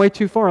He's going way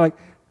too far. Like,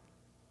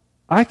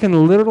 I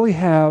can literally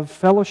have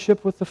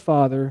fellowship with the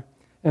Father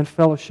and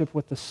fellowship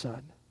with the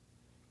Son,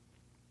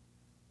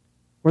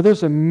 where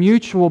there's a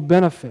mutual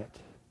benefit,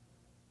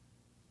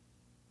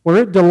 where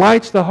it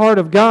delights the heart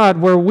of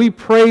God, where we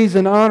praise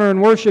and honor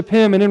and worship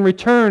Him, and in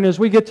return, as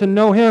we get to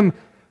know Him,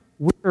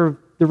 we're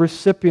the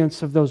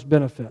recipients of those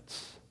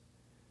benefits.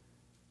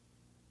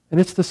 And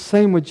it's the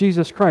same with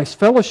Jesus Christ.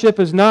 Fellowship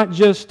is not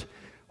just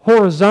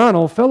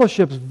horizontal,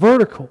 fellowship's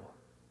vertical.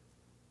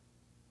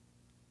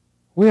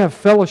 We have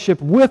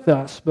fellowship with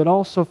us, but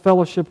also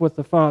fellowship with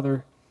the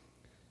Father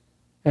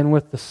and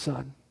with the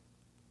Son.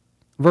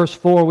 Verse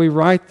 4, we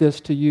write this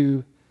to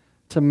you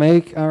to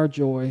make our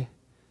joy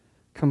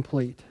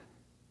complete.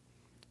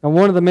 Now,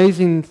 one of the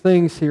amazing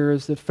things here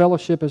is that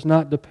fellowship is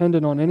not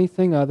dependent on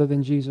anything other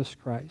than Jesus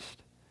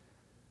Christ.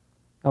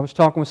 I was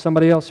talking with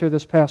somebody else here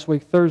this past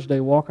week,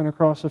 Thursday, walking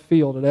across a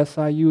field at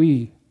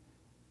SIUE.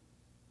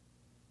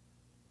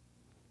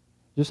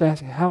 Just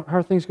asking, how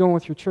are things going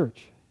with your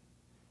church?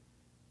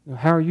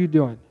 How are you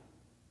doing?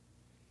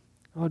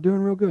 Oh, doing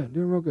real good,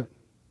 doing real good.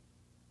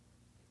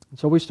 And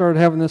so we started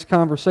having this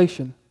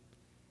conversation.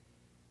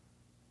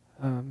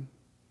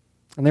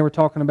 And they were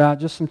talking about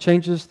just some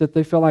changes that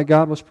they felt like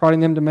God was prodding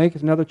them to make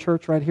at another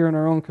church right here in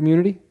our own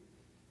community.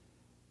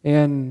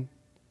 And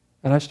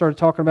I started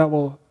talking about,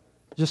 well,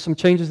 just some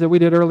changes that we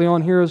did early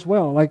on here as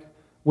well. Like,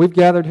 we've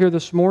gathered here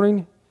this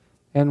morning,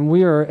 and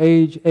we are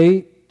age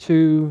 8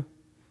 to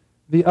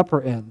the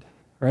upper end,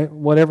 right?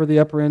 Whatever the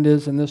upper end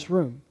is in this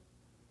room.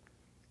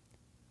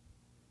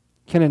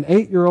 Can an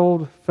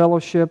 8-year-old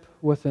fellowship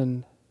with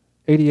an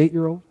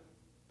 88-year-old?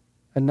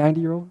 A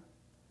 90-year-old?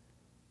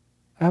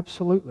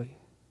 Absolutely.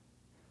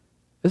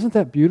 Isn't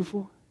that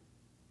beautiful?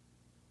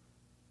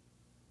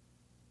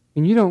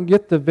 And you don't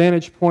get the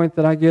vantage point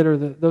that I get, or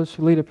that those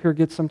who lead up here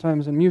get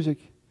sometimes in music,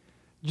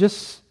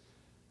 just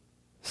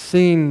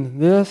seeing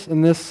this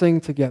and this sing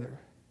together.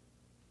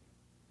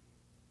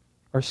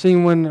 Or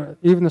seeing when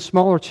even the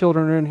smaller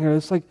children are in here,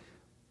 it's like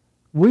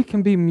we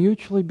can be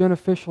mutually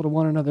beneficial to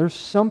one another. There's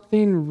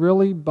something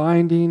really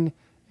binding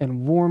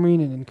and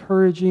warming and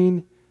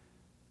encouraging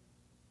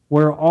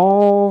where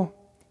all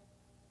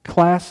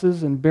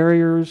classes and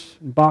barriers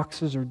and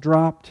boxes are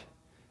dropped,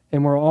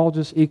 and we're all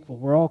just equal.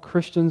 We're all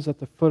Christians at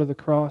the foot of the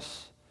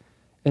cross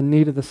in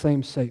need of the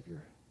same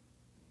Savior.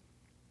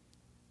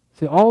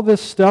 See, all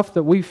this stuff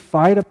that we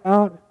fight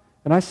about,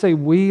 and I say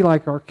we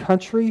like our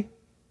country,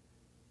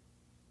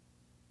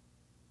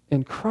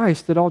 in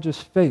Christ it all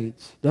just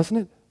fades, doesn't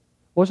it?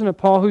 Wasn't it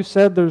Paul who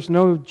said there's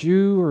no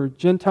Jew or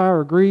Gentile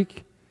or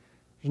Greek?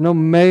 There's no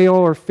male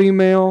or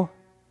female.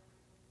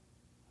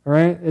 All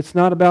right? It's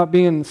not about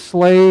being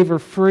slave or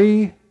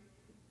free,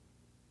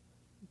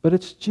 but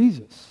it's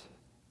Jesus.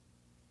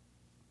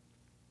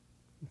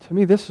 To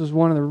me, this is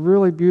one of the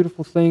really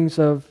beautiful things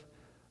of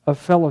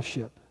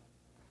fellowship.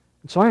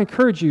 And so I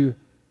encourage you,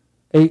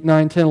 8,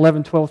 9, 10,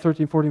 11, 12,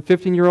 13, 14,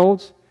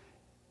 15-year-olds,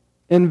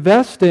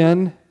 invest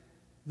in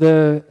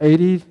the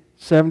 80,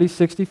 70,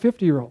 60,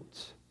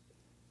 50-year-olds.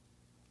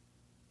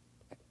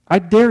 I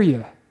dare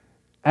you,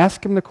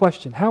 ask them the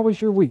question, how was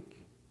your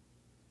week?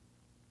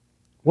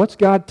 What's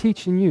God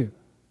teaching you?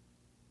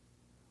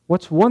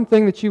 What's one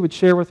thing that you would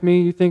share with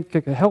me you think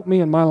could help me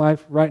in my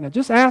life right now?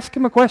 Just ask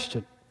him a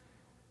question.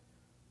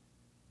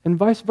 And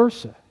vice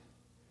versa.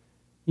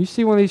 You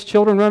see one of these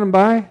children running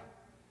by,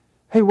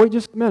 hey, wait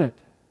just a minute.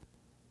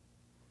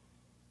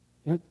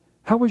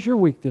 How was your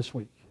week this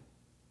week?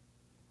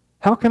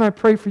 How can I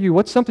pray for you?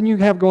 What's something you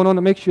have going on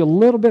that makes you a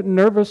little bit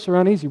nervous or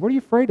uneasy? What are you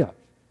afraid of?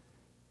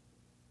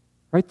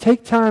 Right?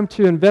 Take time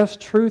to invest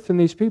truth in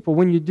these people.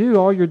 When you do,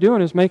 all you're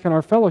doing is making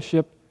our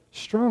fellowship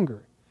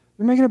stronger.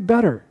 You're making it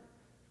better.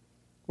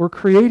 We're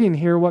creating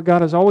here what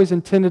God has always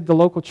intended the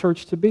local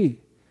church to be.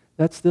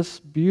 That's this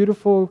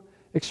beautiful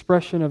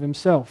expression of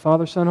Himself,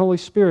 Father, Son, Holy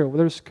Spirit, where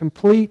there's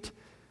complete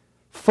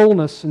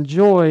fullness and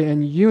joy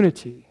and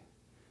unity,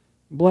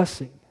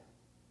 blessing.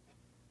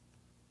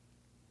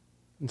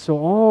 And so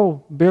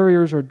all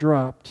barriers are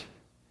dropped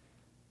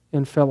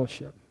in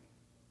fellowship.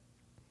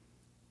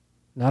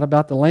 Not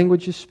about the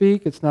language you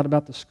speak. It's not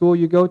about the school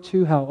you go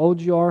to, how old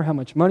you are, how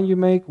much money you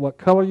make, what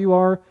color you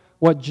are,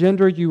 what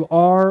gender you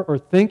are or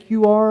think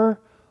you are.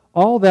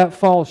 All that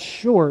falls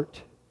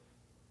short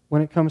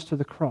when it comes to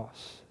the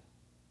cross.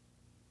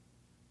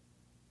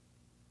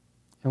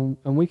 And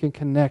we can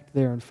connect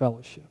there in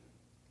fellowship.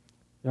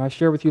 I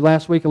shared with you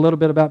last week a little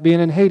bit about being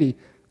in Haiti,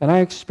 and I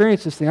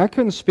experienced this thing. I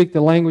couldn't speak the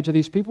language of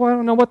these people. I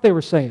don't know what they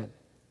were saying.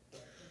 I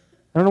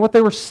don't know what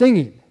they were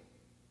singing.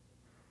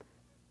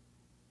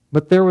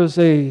 But there is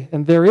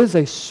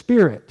a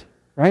spirit,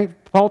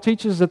 right? Paul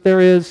teaches that there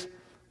is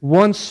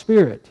one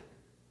Spirit.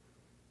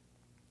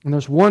 And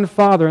there's one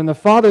Father. And the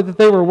Father that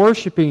they were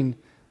worshiping,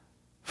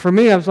 for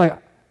me, I was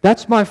like,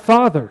 that's my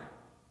Father.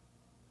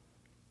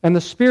 And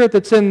the Spirit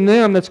that's in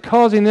them that's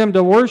causing them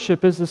to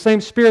worship is the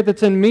same Spirit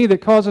that's in me that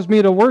causes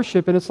me to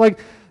worship. And it's like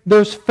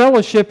there's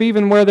fellowship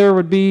even where there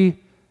would be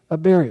a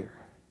barrier.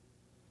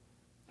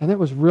 And it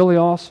was really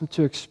awesome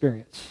to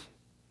experience.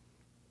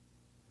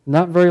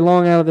 Not very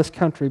long out of this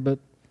country, but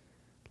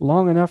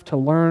long enough to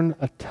learn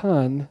a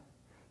ton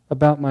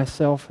about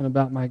myself and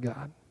about my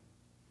God.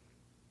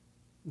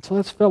 And so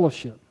that's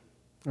fellowship.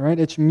 All right?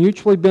 It's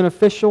mutually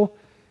beneficial,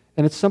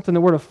 and it's something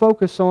that we're to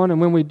focus on, and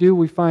when we do,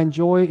 we find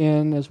joy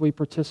in as we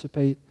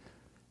participate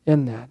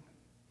in that.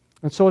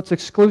 And so it's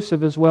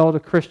exclusive as well to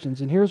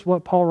Christians. And here's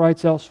what Paul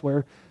writes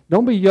elsewhere.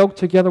 Don't be yoked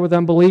together with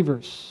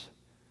unbelievers.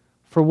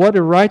 For what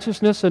do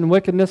righteousness and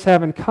wickedness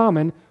have in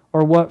common,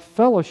 or what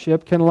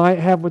fellowship can light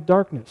have with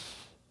darkness?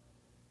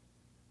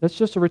 That's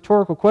just a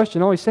rhetorical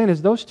question. All he's saying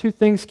is those two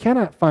things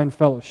cannot find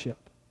fellowship.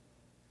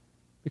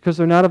 because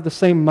they're not of the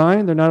same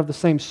mind, they're not of the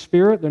same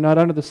spirit, they're not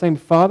under the same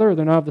Father,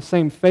 they're not of the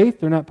same faith,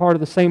 they're not part of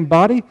the same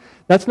body.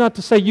 That's not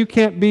to say you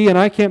can't be and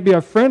I can't be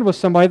a friend with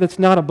somebody that's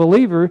not a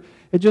believer.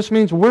 It just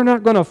means we're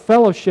not going to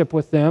fellowship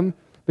with them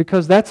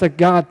because that's a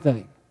God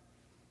thing.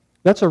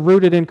 That's a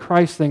rooted in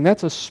Christ thing.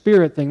 That's a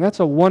spirit thing. That's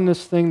a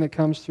oneness thing that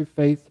comes through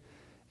faith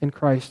in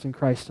Christ and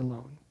Christ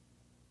alone.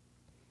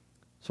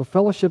 So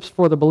fellowship's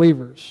for the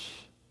believers.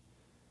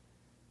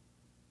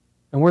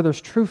 And where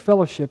there's true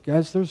fellowship,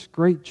 guys, there's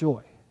great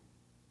joy.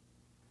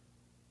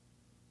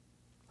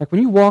 Like when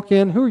you walk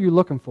in, who are you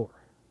looking for?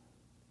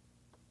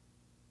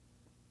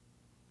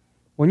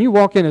 When you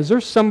walk in, is there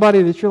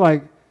somebody that you're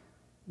like,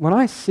 when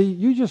I see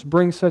you, you just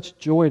bring such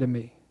joy to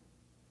me.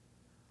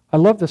 I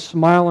love the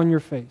smile on your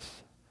face.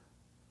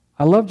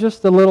 I love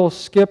just the little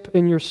skip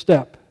in your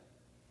step.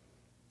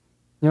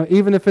 You know,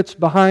 even if it's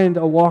behind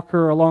a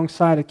walker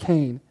alongside a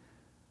cane.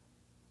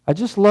 I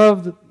just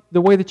love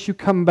the way that you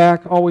come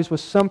back always with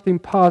something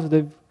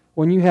positive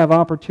when you have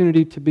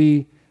opportunity to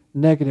be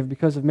negative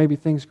because of maybe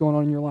things going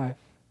on in your life.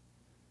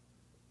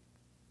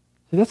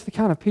 See, that's the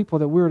kind of people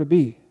that we're to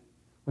be.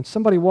 When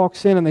somebody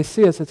walks in and they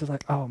see us, it's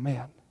like, oh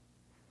man,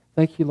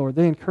 thank you, Lord.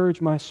 They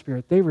encourage my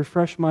spirit. They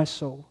refresh my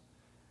soul.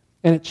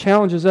 And it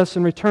challenges us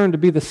in return to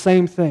be the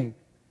same thing.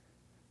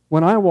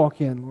 When I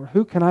walk in, Lord,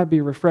 who can I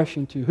be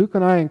refreshing to? Who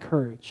can I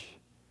encourage?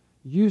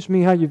 Use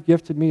me how you've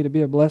gifted me to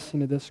be a blessing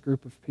to this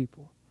group of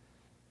people.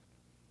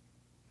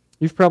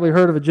 You've probably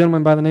heard of a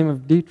gentleman by the name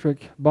of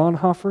Dietrich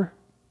Bonhoeffer.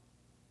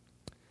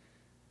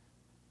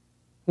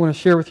 I want to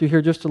share with you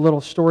here just a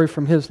little story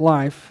from his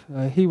life.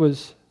 He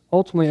was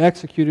ultimately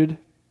executed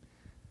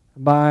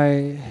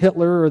by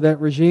Hitler or that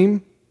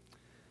regime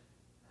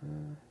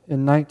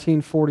in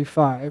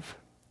 1945.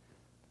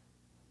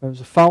 He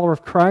was a follower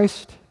of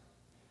Christ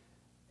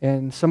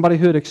and somebody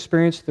who had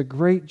experienced the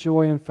great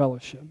joy and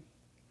fellowship.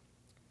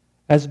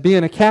 As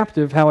being a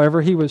captive,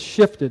 however, he was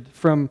shifted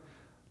from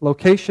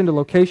location to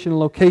location to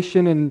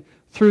location, and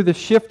through the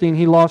shifting,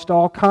 he lost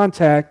all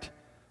contact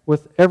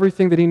with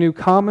everything that he knew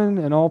common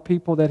and all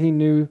people that he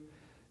knew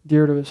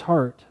dear to his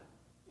heart.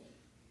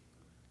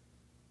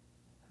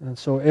 And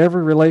so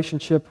every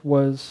relationship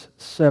was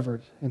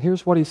severed. And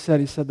here's what he said.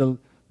 He said, the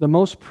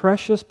most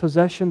precious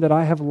possession that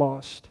I have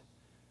lost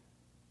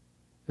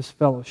is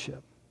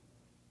fellowship.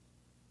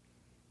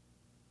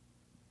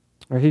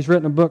 He's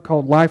written a book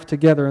called Life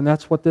Together, and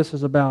that's what this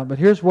is about. But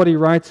here's what he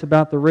writes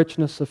about the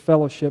richness of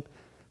fellowship.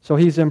 So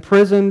he's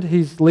imprisoned.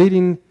 He's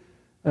leading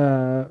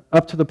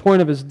up to the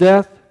point of his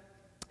death.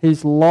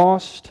 He's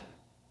lost.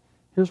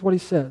 Here's what he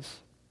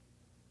says.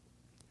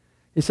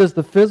 He says,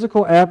 the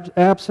physical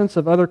absence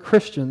of other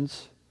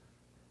Christians,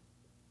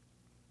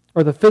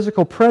 or the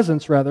physical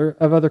presence, rather,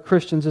 of other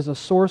Christians is a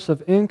source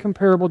of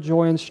incomparable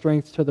joy and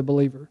strength to the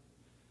believer.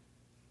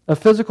 A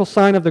physical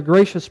sign of the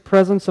gracious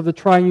presence of the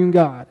triune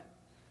God.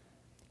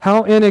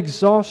 How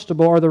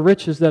inexhaustible are the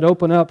riches that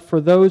open up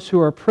for those who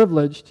are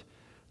privileged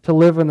to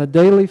live in the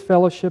daily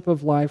fellowship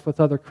of life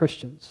with other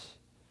Christians.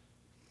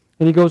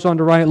 And he goes on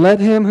to write, let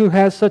him who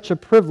has such a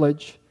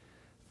privilege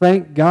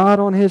thank God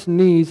on his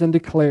knees and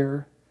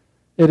declare,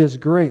 it is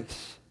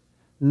grace,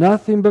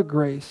 nothing but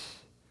grace,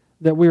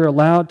 that we are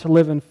allowed to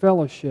live in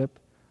fellowship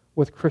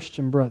with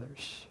Christian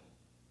brothers.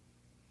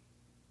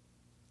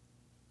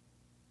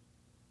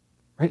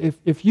 Right?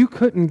 If you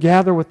couldn't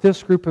gather with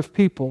this group of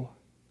people,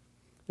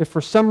 if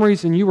for some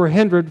reason you were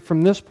hindered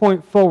from this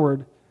point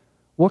forward,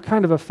 what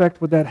kind of effect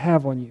would that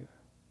have on you?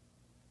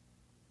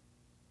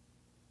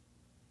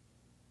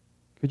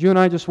 Could you and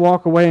I just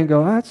walk away and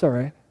go, that's all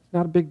right, it's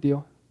not a big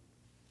deal?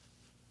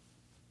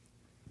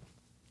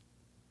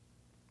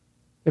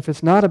 If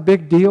it's not a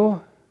big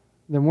deal,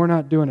 then we're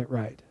not doing it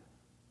right.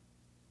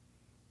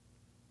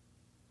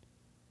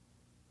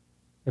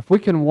 If we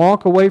can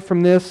walk away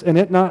from this and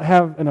it not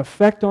have an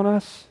effect on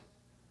us,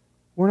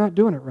 we're not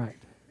doing it right.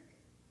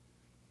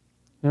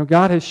 You know,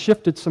 God has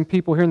shifted some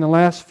people here in the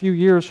last few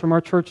years from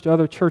our church to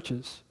other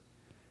churches.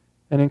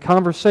 And in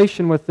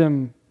conversation with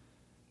them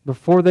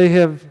before they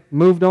have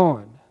moved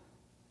on,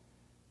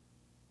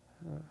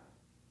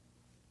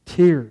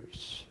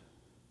 tears,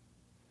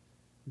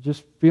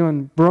 just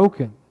feeling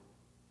broken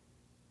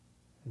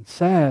and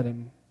sad,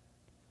 and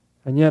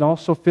yet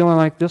also feeling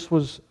like this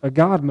was a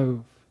God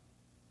move.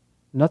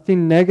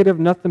 Nothing negative,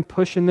 nothing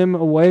pushing them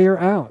away or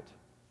out.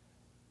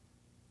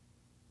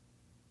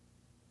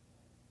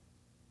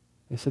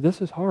 They said,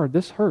 this is hard,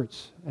 this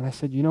hurts. And I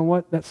said, you know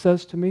what that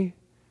says to me?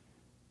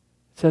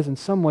 It says in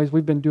some ways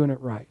we've been doing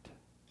it right.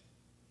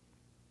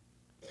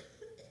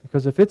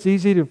 Because if it's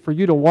easy for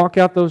you to walk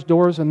out those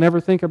doors and never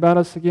think about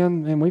us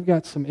again, then we've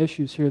got some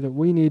issues here that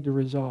we need to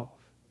resolve.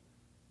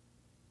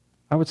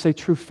 I would say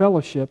true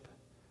fellowship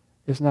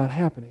is not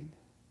happening.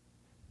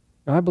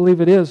 Now, I believe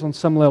it is on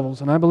some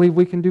levels, and I believe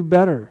we can do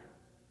better.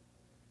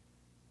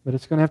 But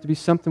it's going to have to be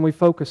something we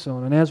focus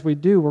on. And as we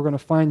do, we're going to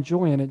find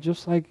joy in it,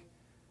 just like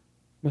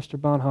Mr.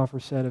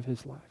 Bonhoeffer said of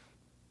his life.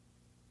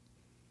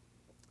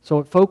 So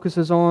it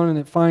focuses on and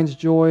it finds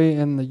joy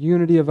in the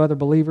unity of other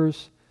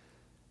believers.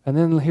 And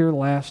then here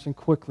last and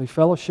quickly,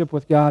 fellowship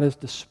with God is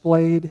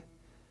displayed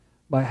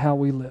by how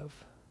we live.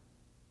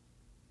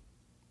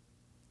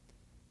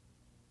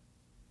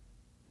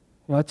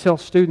 I tell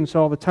students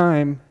all the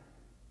time,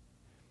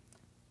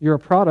 you're a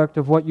product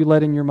of what you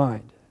let in your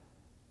mind.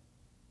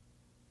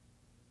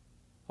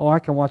 Oh, I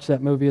can watch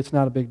that movie, it's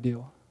not a big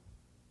deal.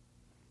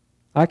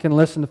 I can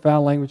listen to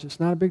foul language, it's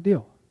not a big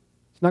deal.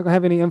 It's not going to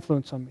have any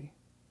influence on me.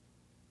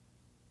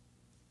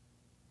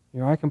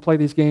 I can play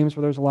these games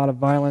where there's a lot of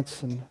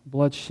violence and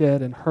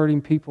bloodshed and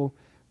hurting people,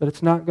 but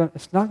it's not going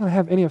to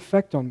have any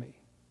effect on me.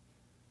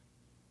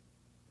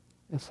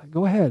 It's like,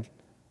 go ahead.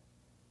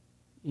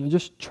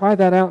 Just try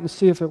that out and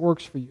see if it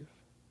works for you.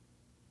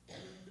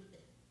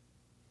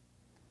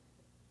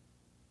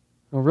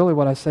 Well, really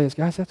what I say is,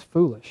 guys, that's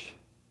foolish.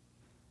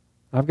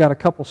 I've got a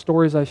couple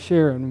stories I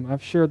share, and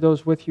I've shared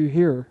those with you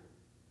here,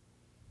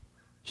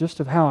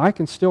 just of how I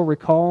can still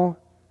recall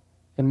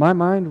in my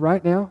mind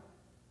right now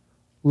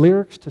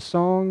lyrics to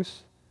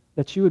songs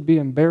that you would be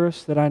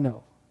embarrassed that I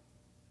know.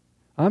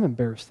 I'm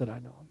embarrassed that I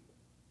know them.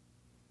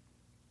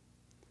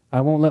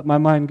 I won't let my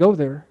mind go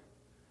there,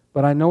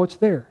 but I know it's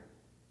there.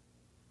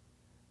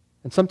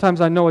 And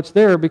sometimes I know it's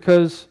there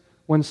because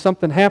when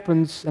something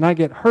happens and I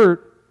get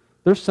hurt,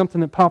 there's something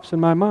that pops in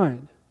my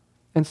mind.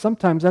 And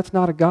sometimes that's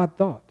not a God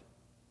thought.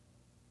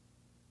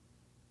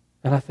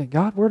 And I think,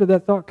 God, where did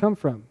that thought come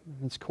from?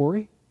 And it's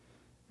Corey.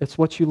 It's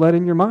what you let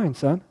in your mind,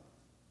 son.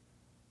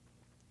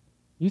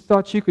 You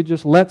thought you could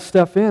just let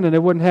stuff in and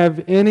it wouldn't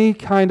have any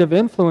kind of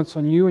influence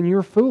on you, and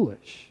you're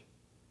foolish.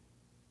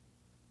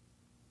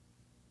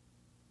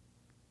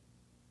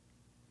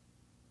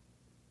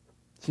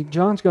 See,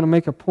 John's going to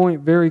make a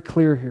point very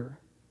clear here.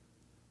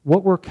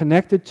 What we're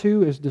connected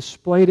to is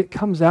displayed, it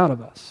comes out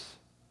of us.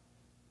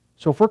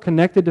 So if we're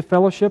connected to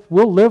fellowship,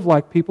 we'll live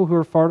like people who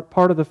are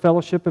part of the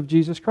fellowship of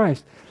Jesus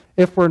Christ.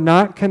 If we're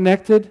not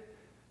connected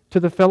to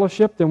the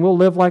fellowship, then we'll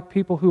live like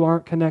people who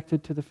aren't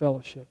connected to the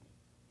fellowship.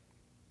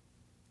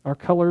 Our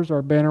colors,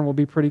 our banner will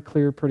be pretty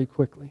clear pretty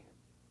quickly.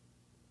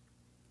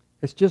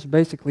 It's just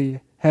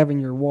basically having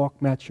your walk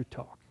match your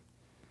talk.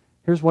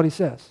 Here's what he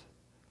says.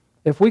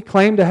 If we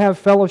claim to have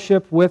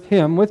fellowship with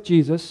Him, with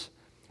Jesus,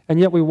 and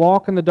yet we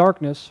walk in the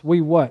darkness, we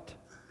what?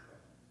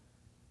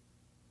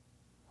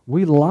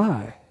 We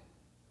lie,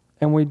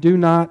 and we do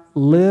not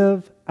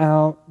live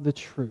out the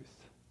truth.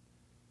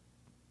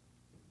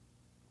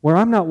 Where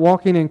I'm not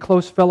walking in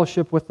close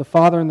fellowship with the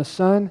Father and the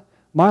Son,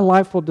 my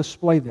life will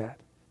display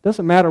that.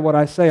 Doesn't matter what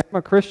I say. I'm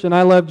a Christian,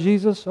 I love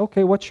Jesus.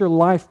 Okay, what's your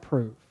life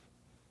prove?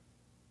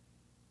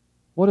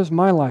 What does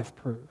my life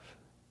prove?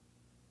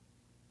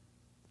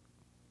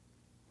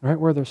 Right,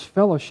 where there's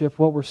fellowship,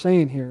 what we're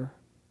saying here,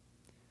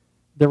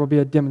 there will be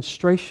a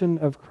demonstration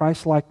of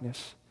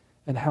Christ-likeness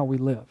and how we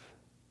live.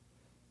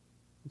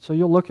 And so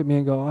you'll look at me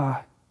and go,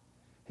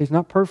 he's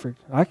not perfect.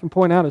 I can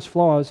point out his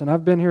flaws, and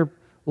I've been here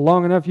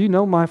long enough. You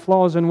know my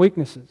flaws and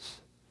weaknesses.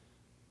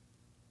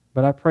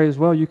 But I pray as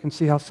well you can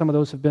see how some of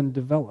those have been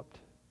developed.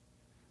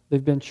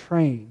 They've been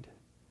trained.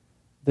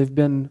 They've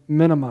been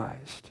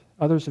minimized.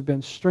 Others have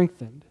been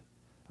strengthened.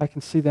 I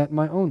can see that in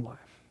my own life.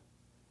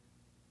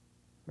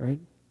 Right?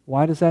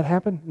 Why does that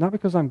happen? Not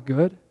because I'm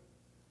good.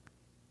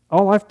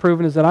 All I've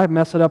proven is that I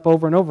mess it up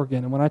over and over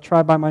again. And when I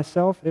try by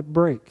myself, it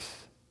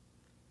breaks.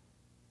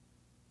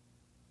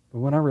 But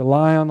when I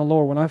rely on the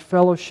Lord, when I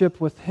fellowship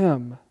with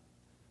Him,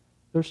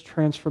 there's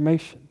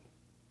transformation.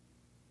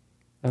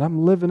 And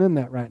I'm living in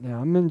that right now.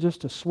 I'm in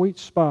just a sweet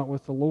spot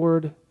with the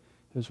Lord,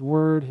 His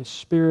Word, His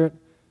Spirit,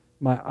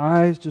 my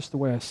eyes, just the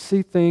way I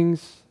see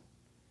things.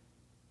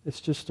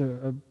 It's just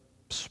a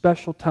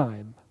special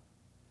time.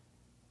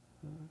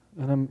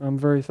 And I'm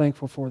very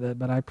thankful for that.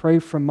 But I pray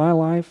from my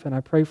life, and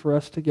I pray for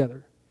us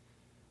together,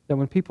 that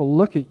when people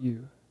look at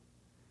you,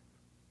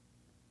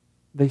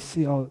 they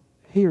see,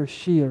 he or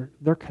she,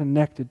 they're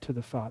connected to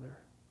the Father.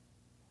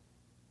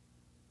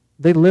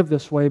 They live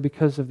this way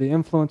because of the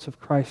influence of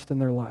Christ in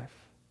their life.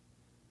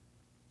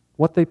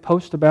 What they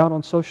post about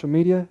on social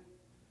media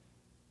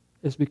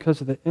is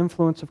because of the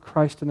influence of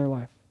Christ in their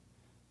life.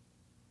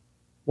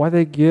 Why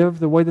they give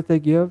the way that they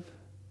give,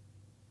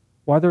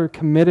 why they're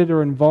committed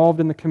or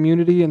involved in the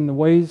community in the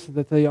ways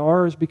that they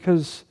are, is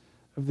because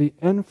of the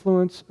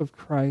influence of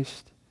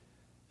Christ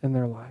in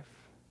their life.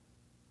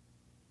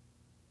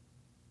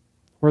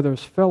 Where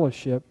there's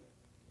fellowship,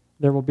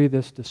 there will be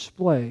this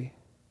display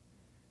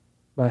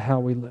by how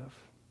we live.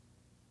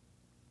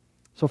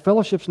 So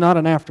fellowship's not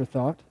an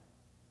afterthought,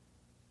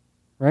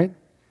 right?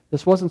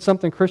 This wasn't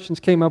something Christians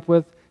came up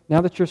with.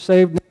 Now that you're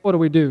saved, what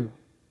do?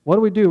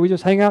 What do? We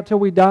just hang out till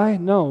we die?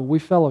 No, we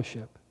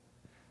fellowship.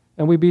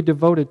 And we be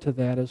devoted to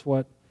that, is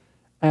what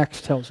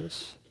Acts tells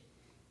us.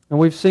 And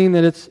we've seen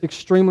that it's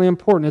extremely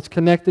important. It's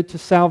connected to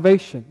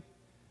salvation.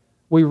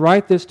 We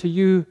write this to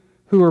you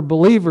who are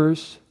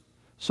believers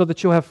so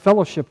that you'll have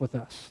fellowship with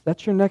us.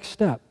 That's your next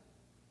step.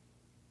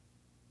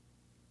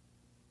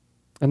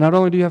 And not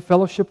only do you have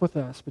fellowship with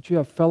us, but you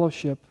have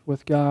fellowship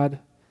with God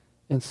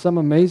in some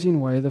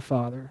amazing way, the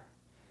Father,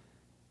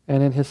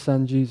 and in His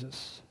Son,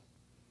 Jesus.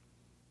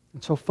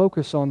 And so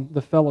focus on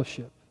the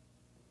fellowship.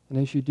 And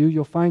as you do,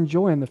 you'll find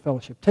joy in the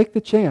fellowship. Take the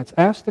chance.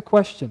 Ask the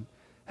question,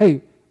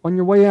 hey, on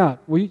your way out,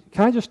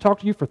 can I just talk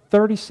to you for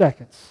 30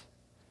 seconds?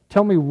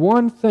 Tell me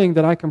one thing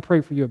that I can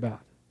pray for you about.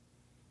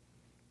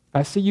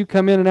 I see you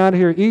come in and out of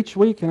here each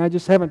week, and I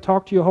just haven't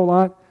talked to you a whole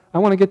lot. I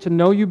want to get to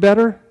know you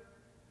better.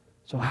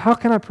 So how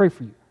can I pray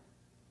for you?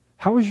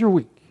 How was your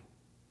week?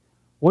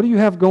 What do you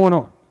have going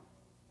on?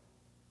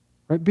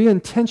 Right? Be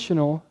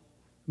intentional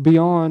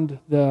beyond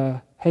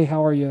the, hey,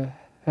 how are you?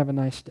 Have a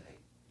nice day.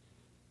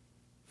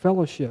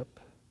 Fellowship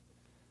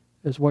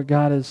is what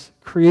God has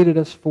created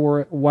us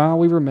for while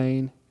we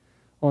remain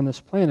on this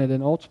planet,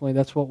 and ultimately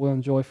that's what we'll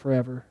enjoy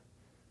forever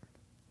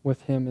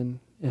with Him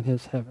in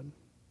His heaven.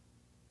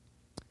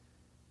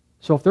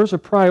 So if there's a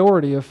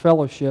priority of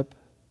fellowship,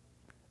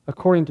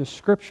 according to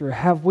Scripture,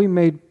 have we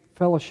made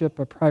fellowship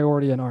a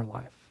priority in our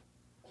life?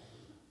 I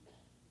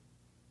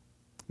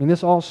mean,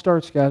 this all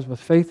starts, guys, with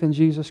faith in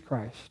Jesus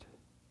Christ.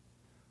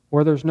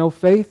 Where there's no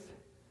faith,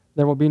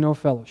 there will be no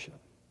fellowship.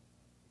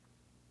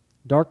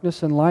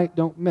 Darkness and light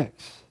don't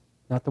mix.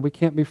 Not that we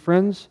can't be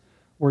friends,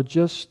 we're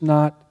just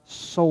not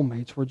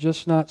soulmates. We're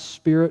just not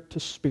spirit to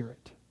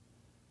spirit.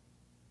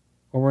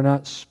 Or we're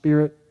not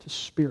spirit to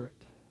spirit.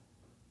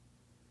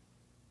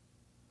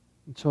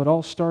 And so it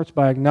all starts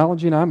by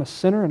acknowledging I'm a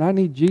sinner and I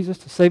need Jesus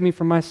to save me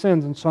from my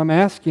sins. And so I'm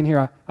asking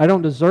here, I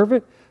don't deserve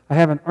it. I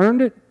haven't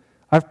earned it.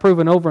 I've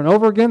proven over and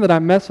over again that I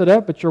mess it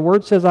up, but your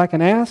word says I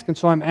can ask. And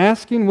so I'm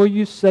asking, will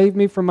you save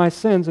me from my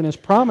sins? And His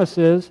promise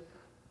is,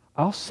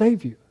 I'll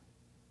save you.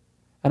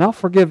 And I'll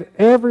forgive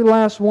every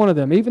last one of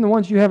them, even the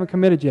ones you haven't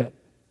committed yet.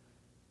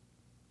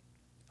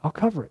 I'll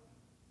cover it.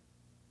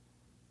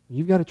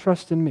 You've got to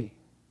trust in me.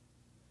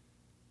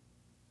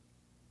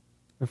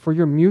 And for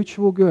your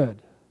mutual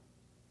good,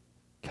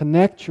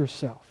 connect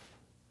yourself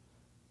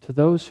to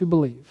those who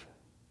believe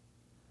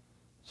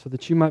so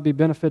that you might be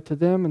benefit to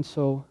them and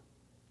so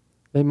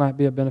they might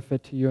be a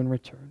benefit to you in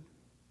return.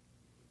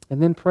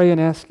 And then pray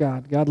and ask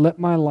God, God, let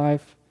my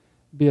life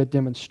be a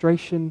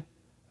demonstration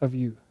of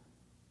you.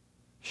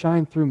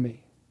 Shine through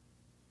me.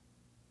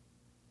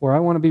 Where I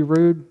want to be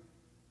rude,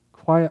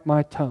 quiet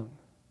my tongue.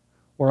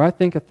 Where I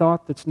think a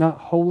thought that's not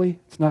holy,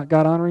 it's not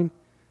God-honoring,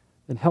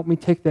 then help me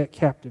take that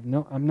captive.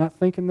 No, I'm not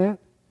thinking that.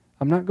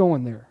 I'm not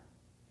going there.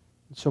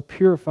 And so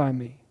purify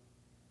me.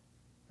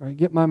 All right,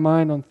 get my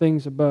mind on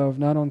things above,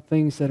 not on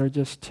things that are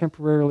just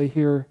temporarily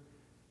here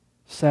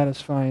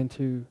satisfying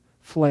to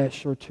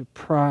flesh or to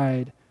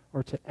pride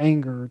or to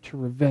anger or to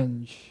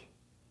revenge.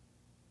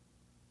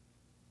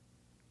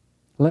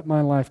 Let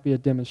my life be a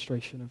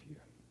demonstration of you.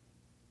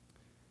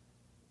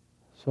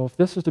 So if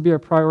this is to be a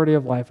priority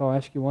of life, I'll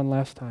ask you one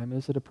last time.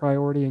 Is it a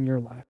priority in your life?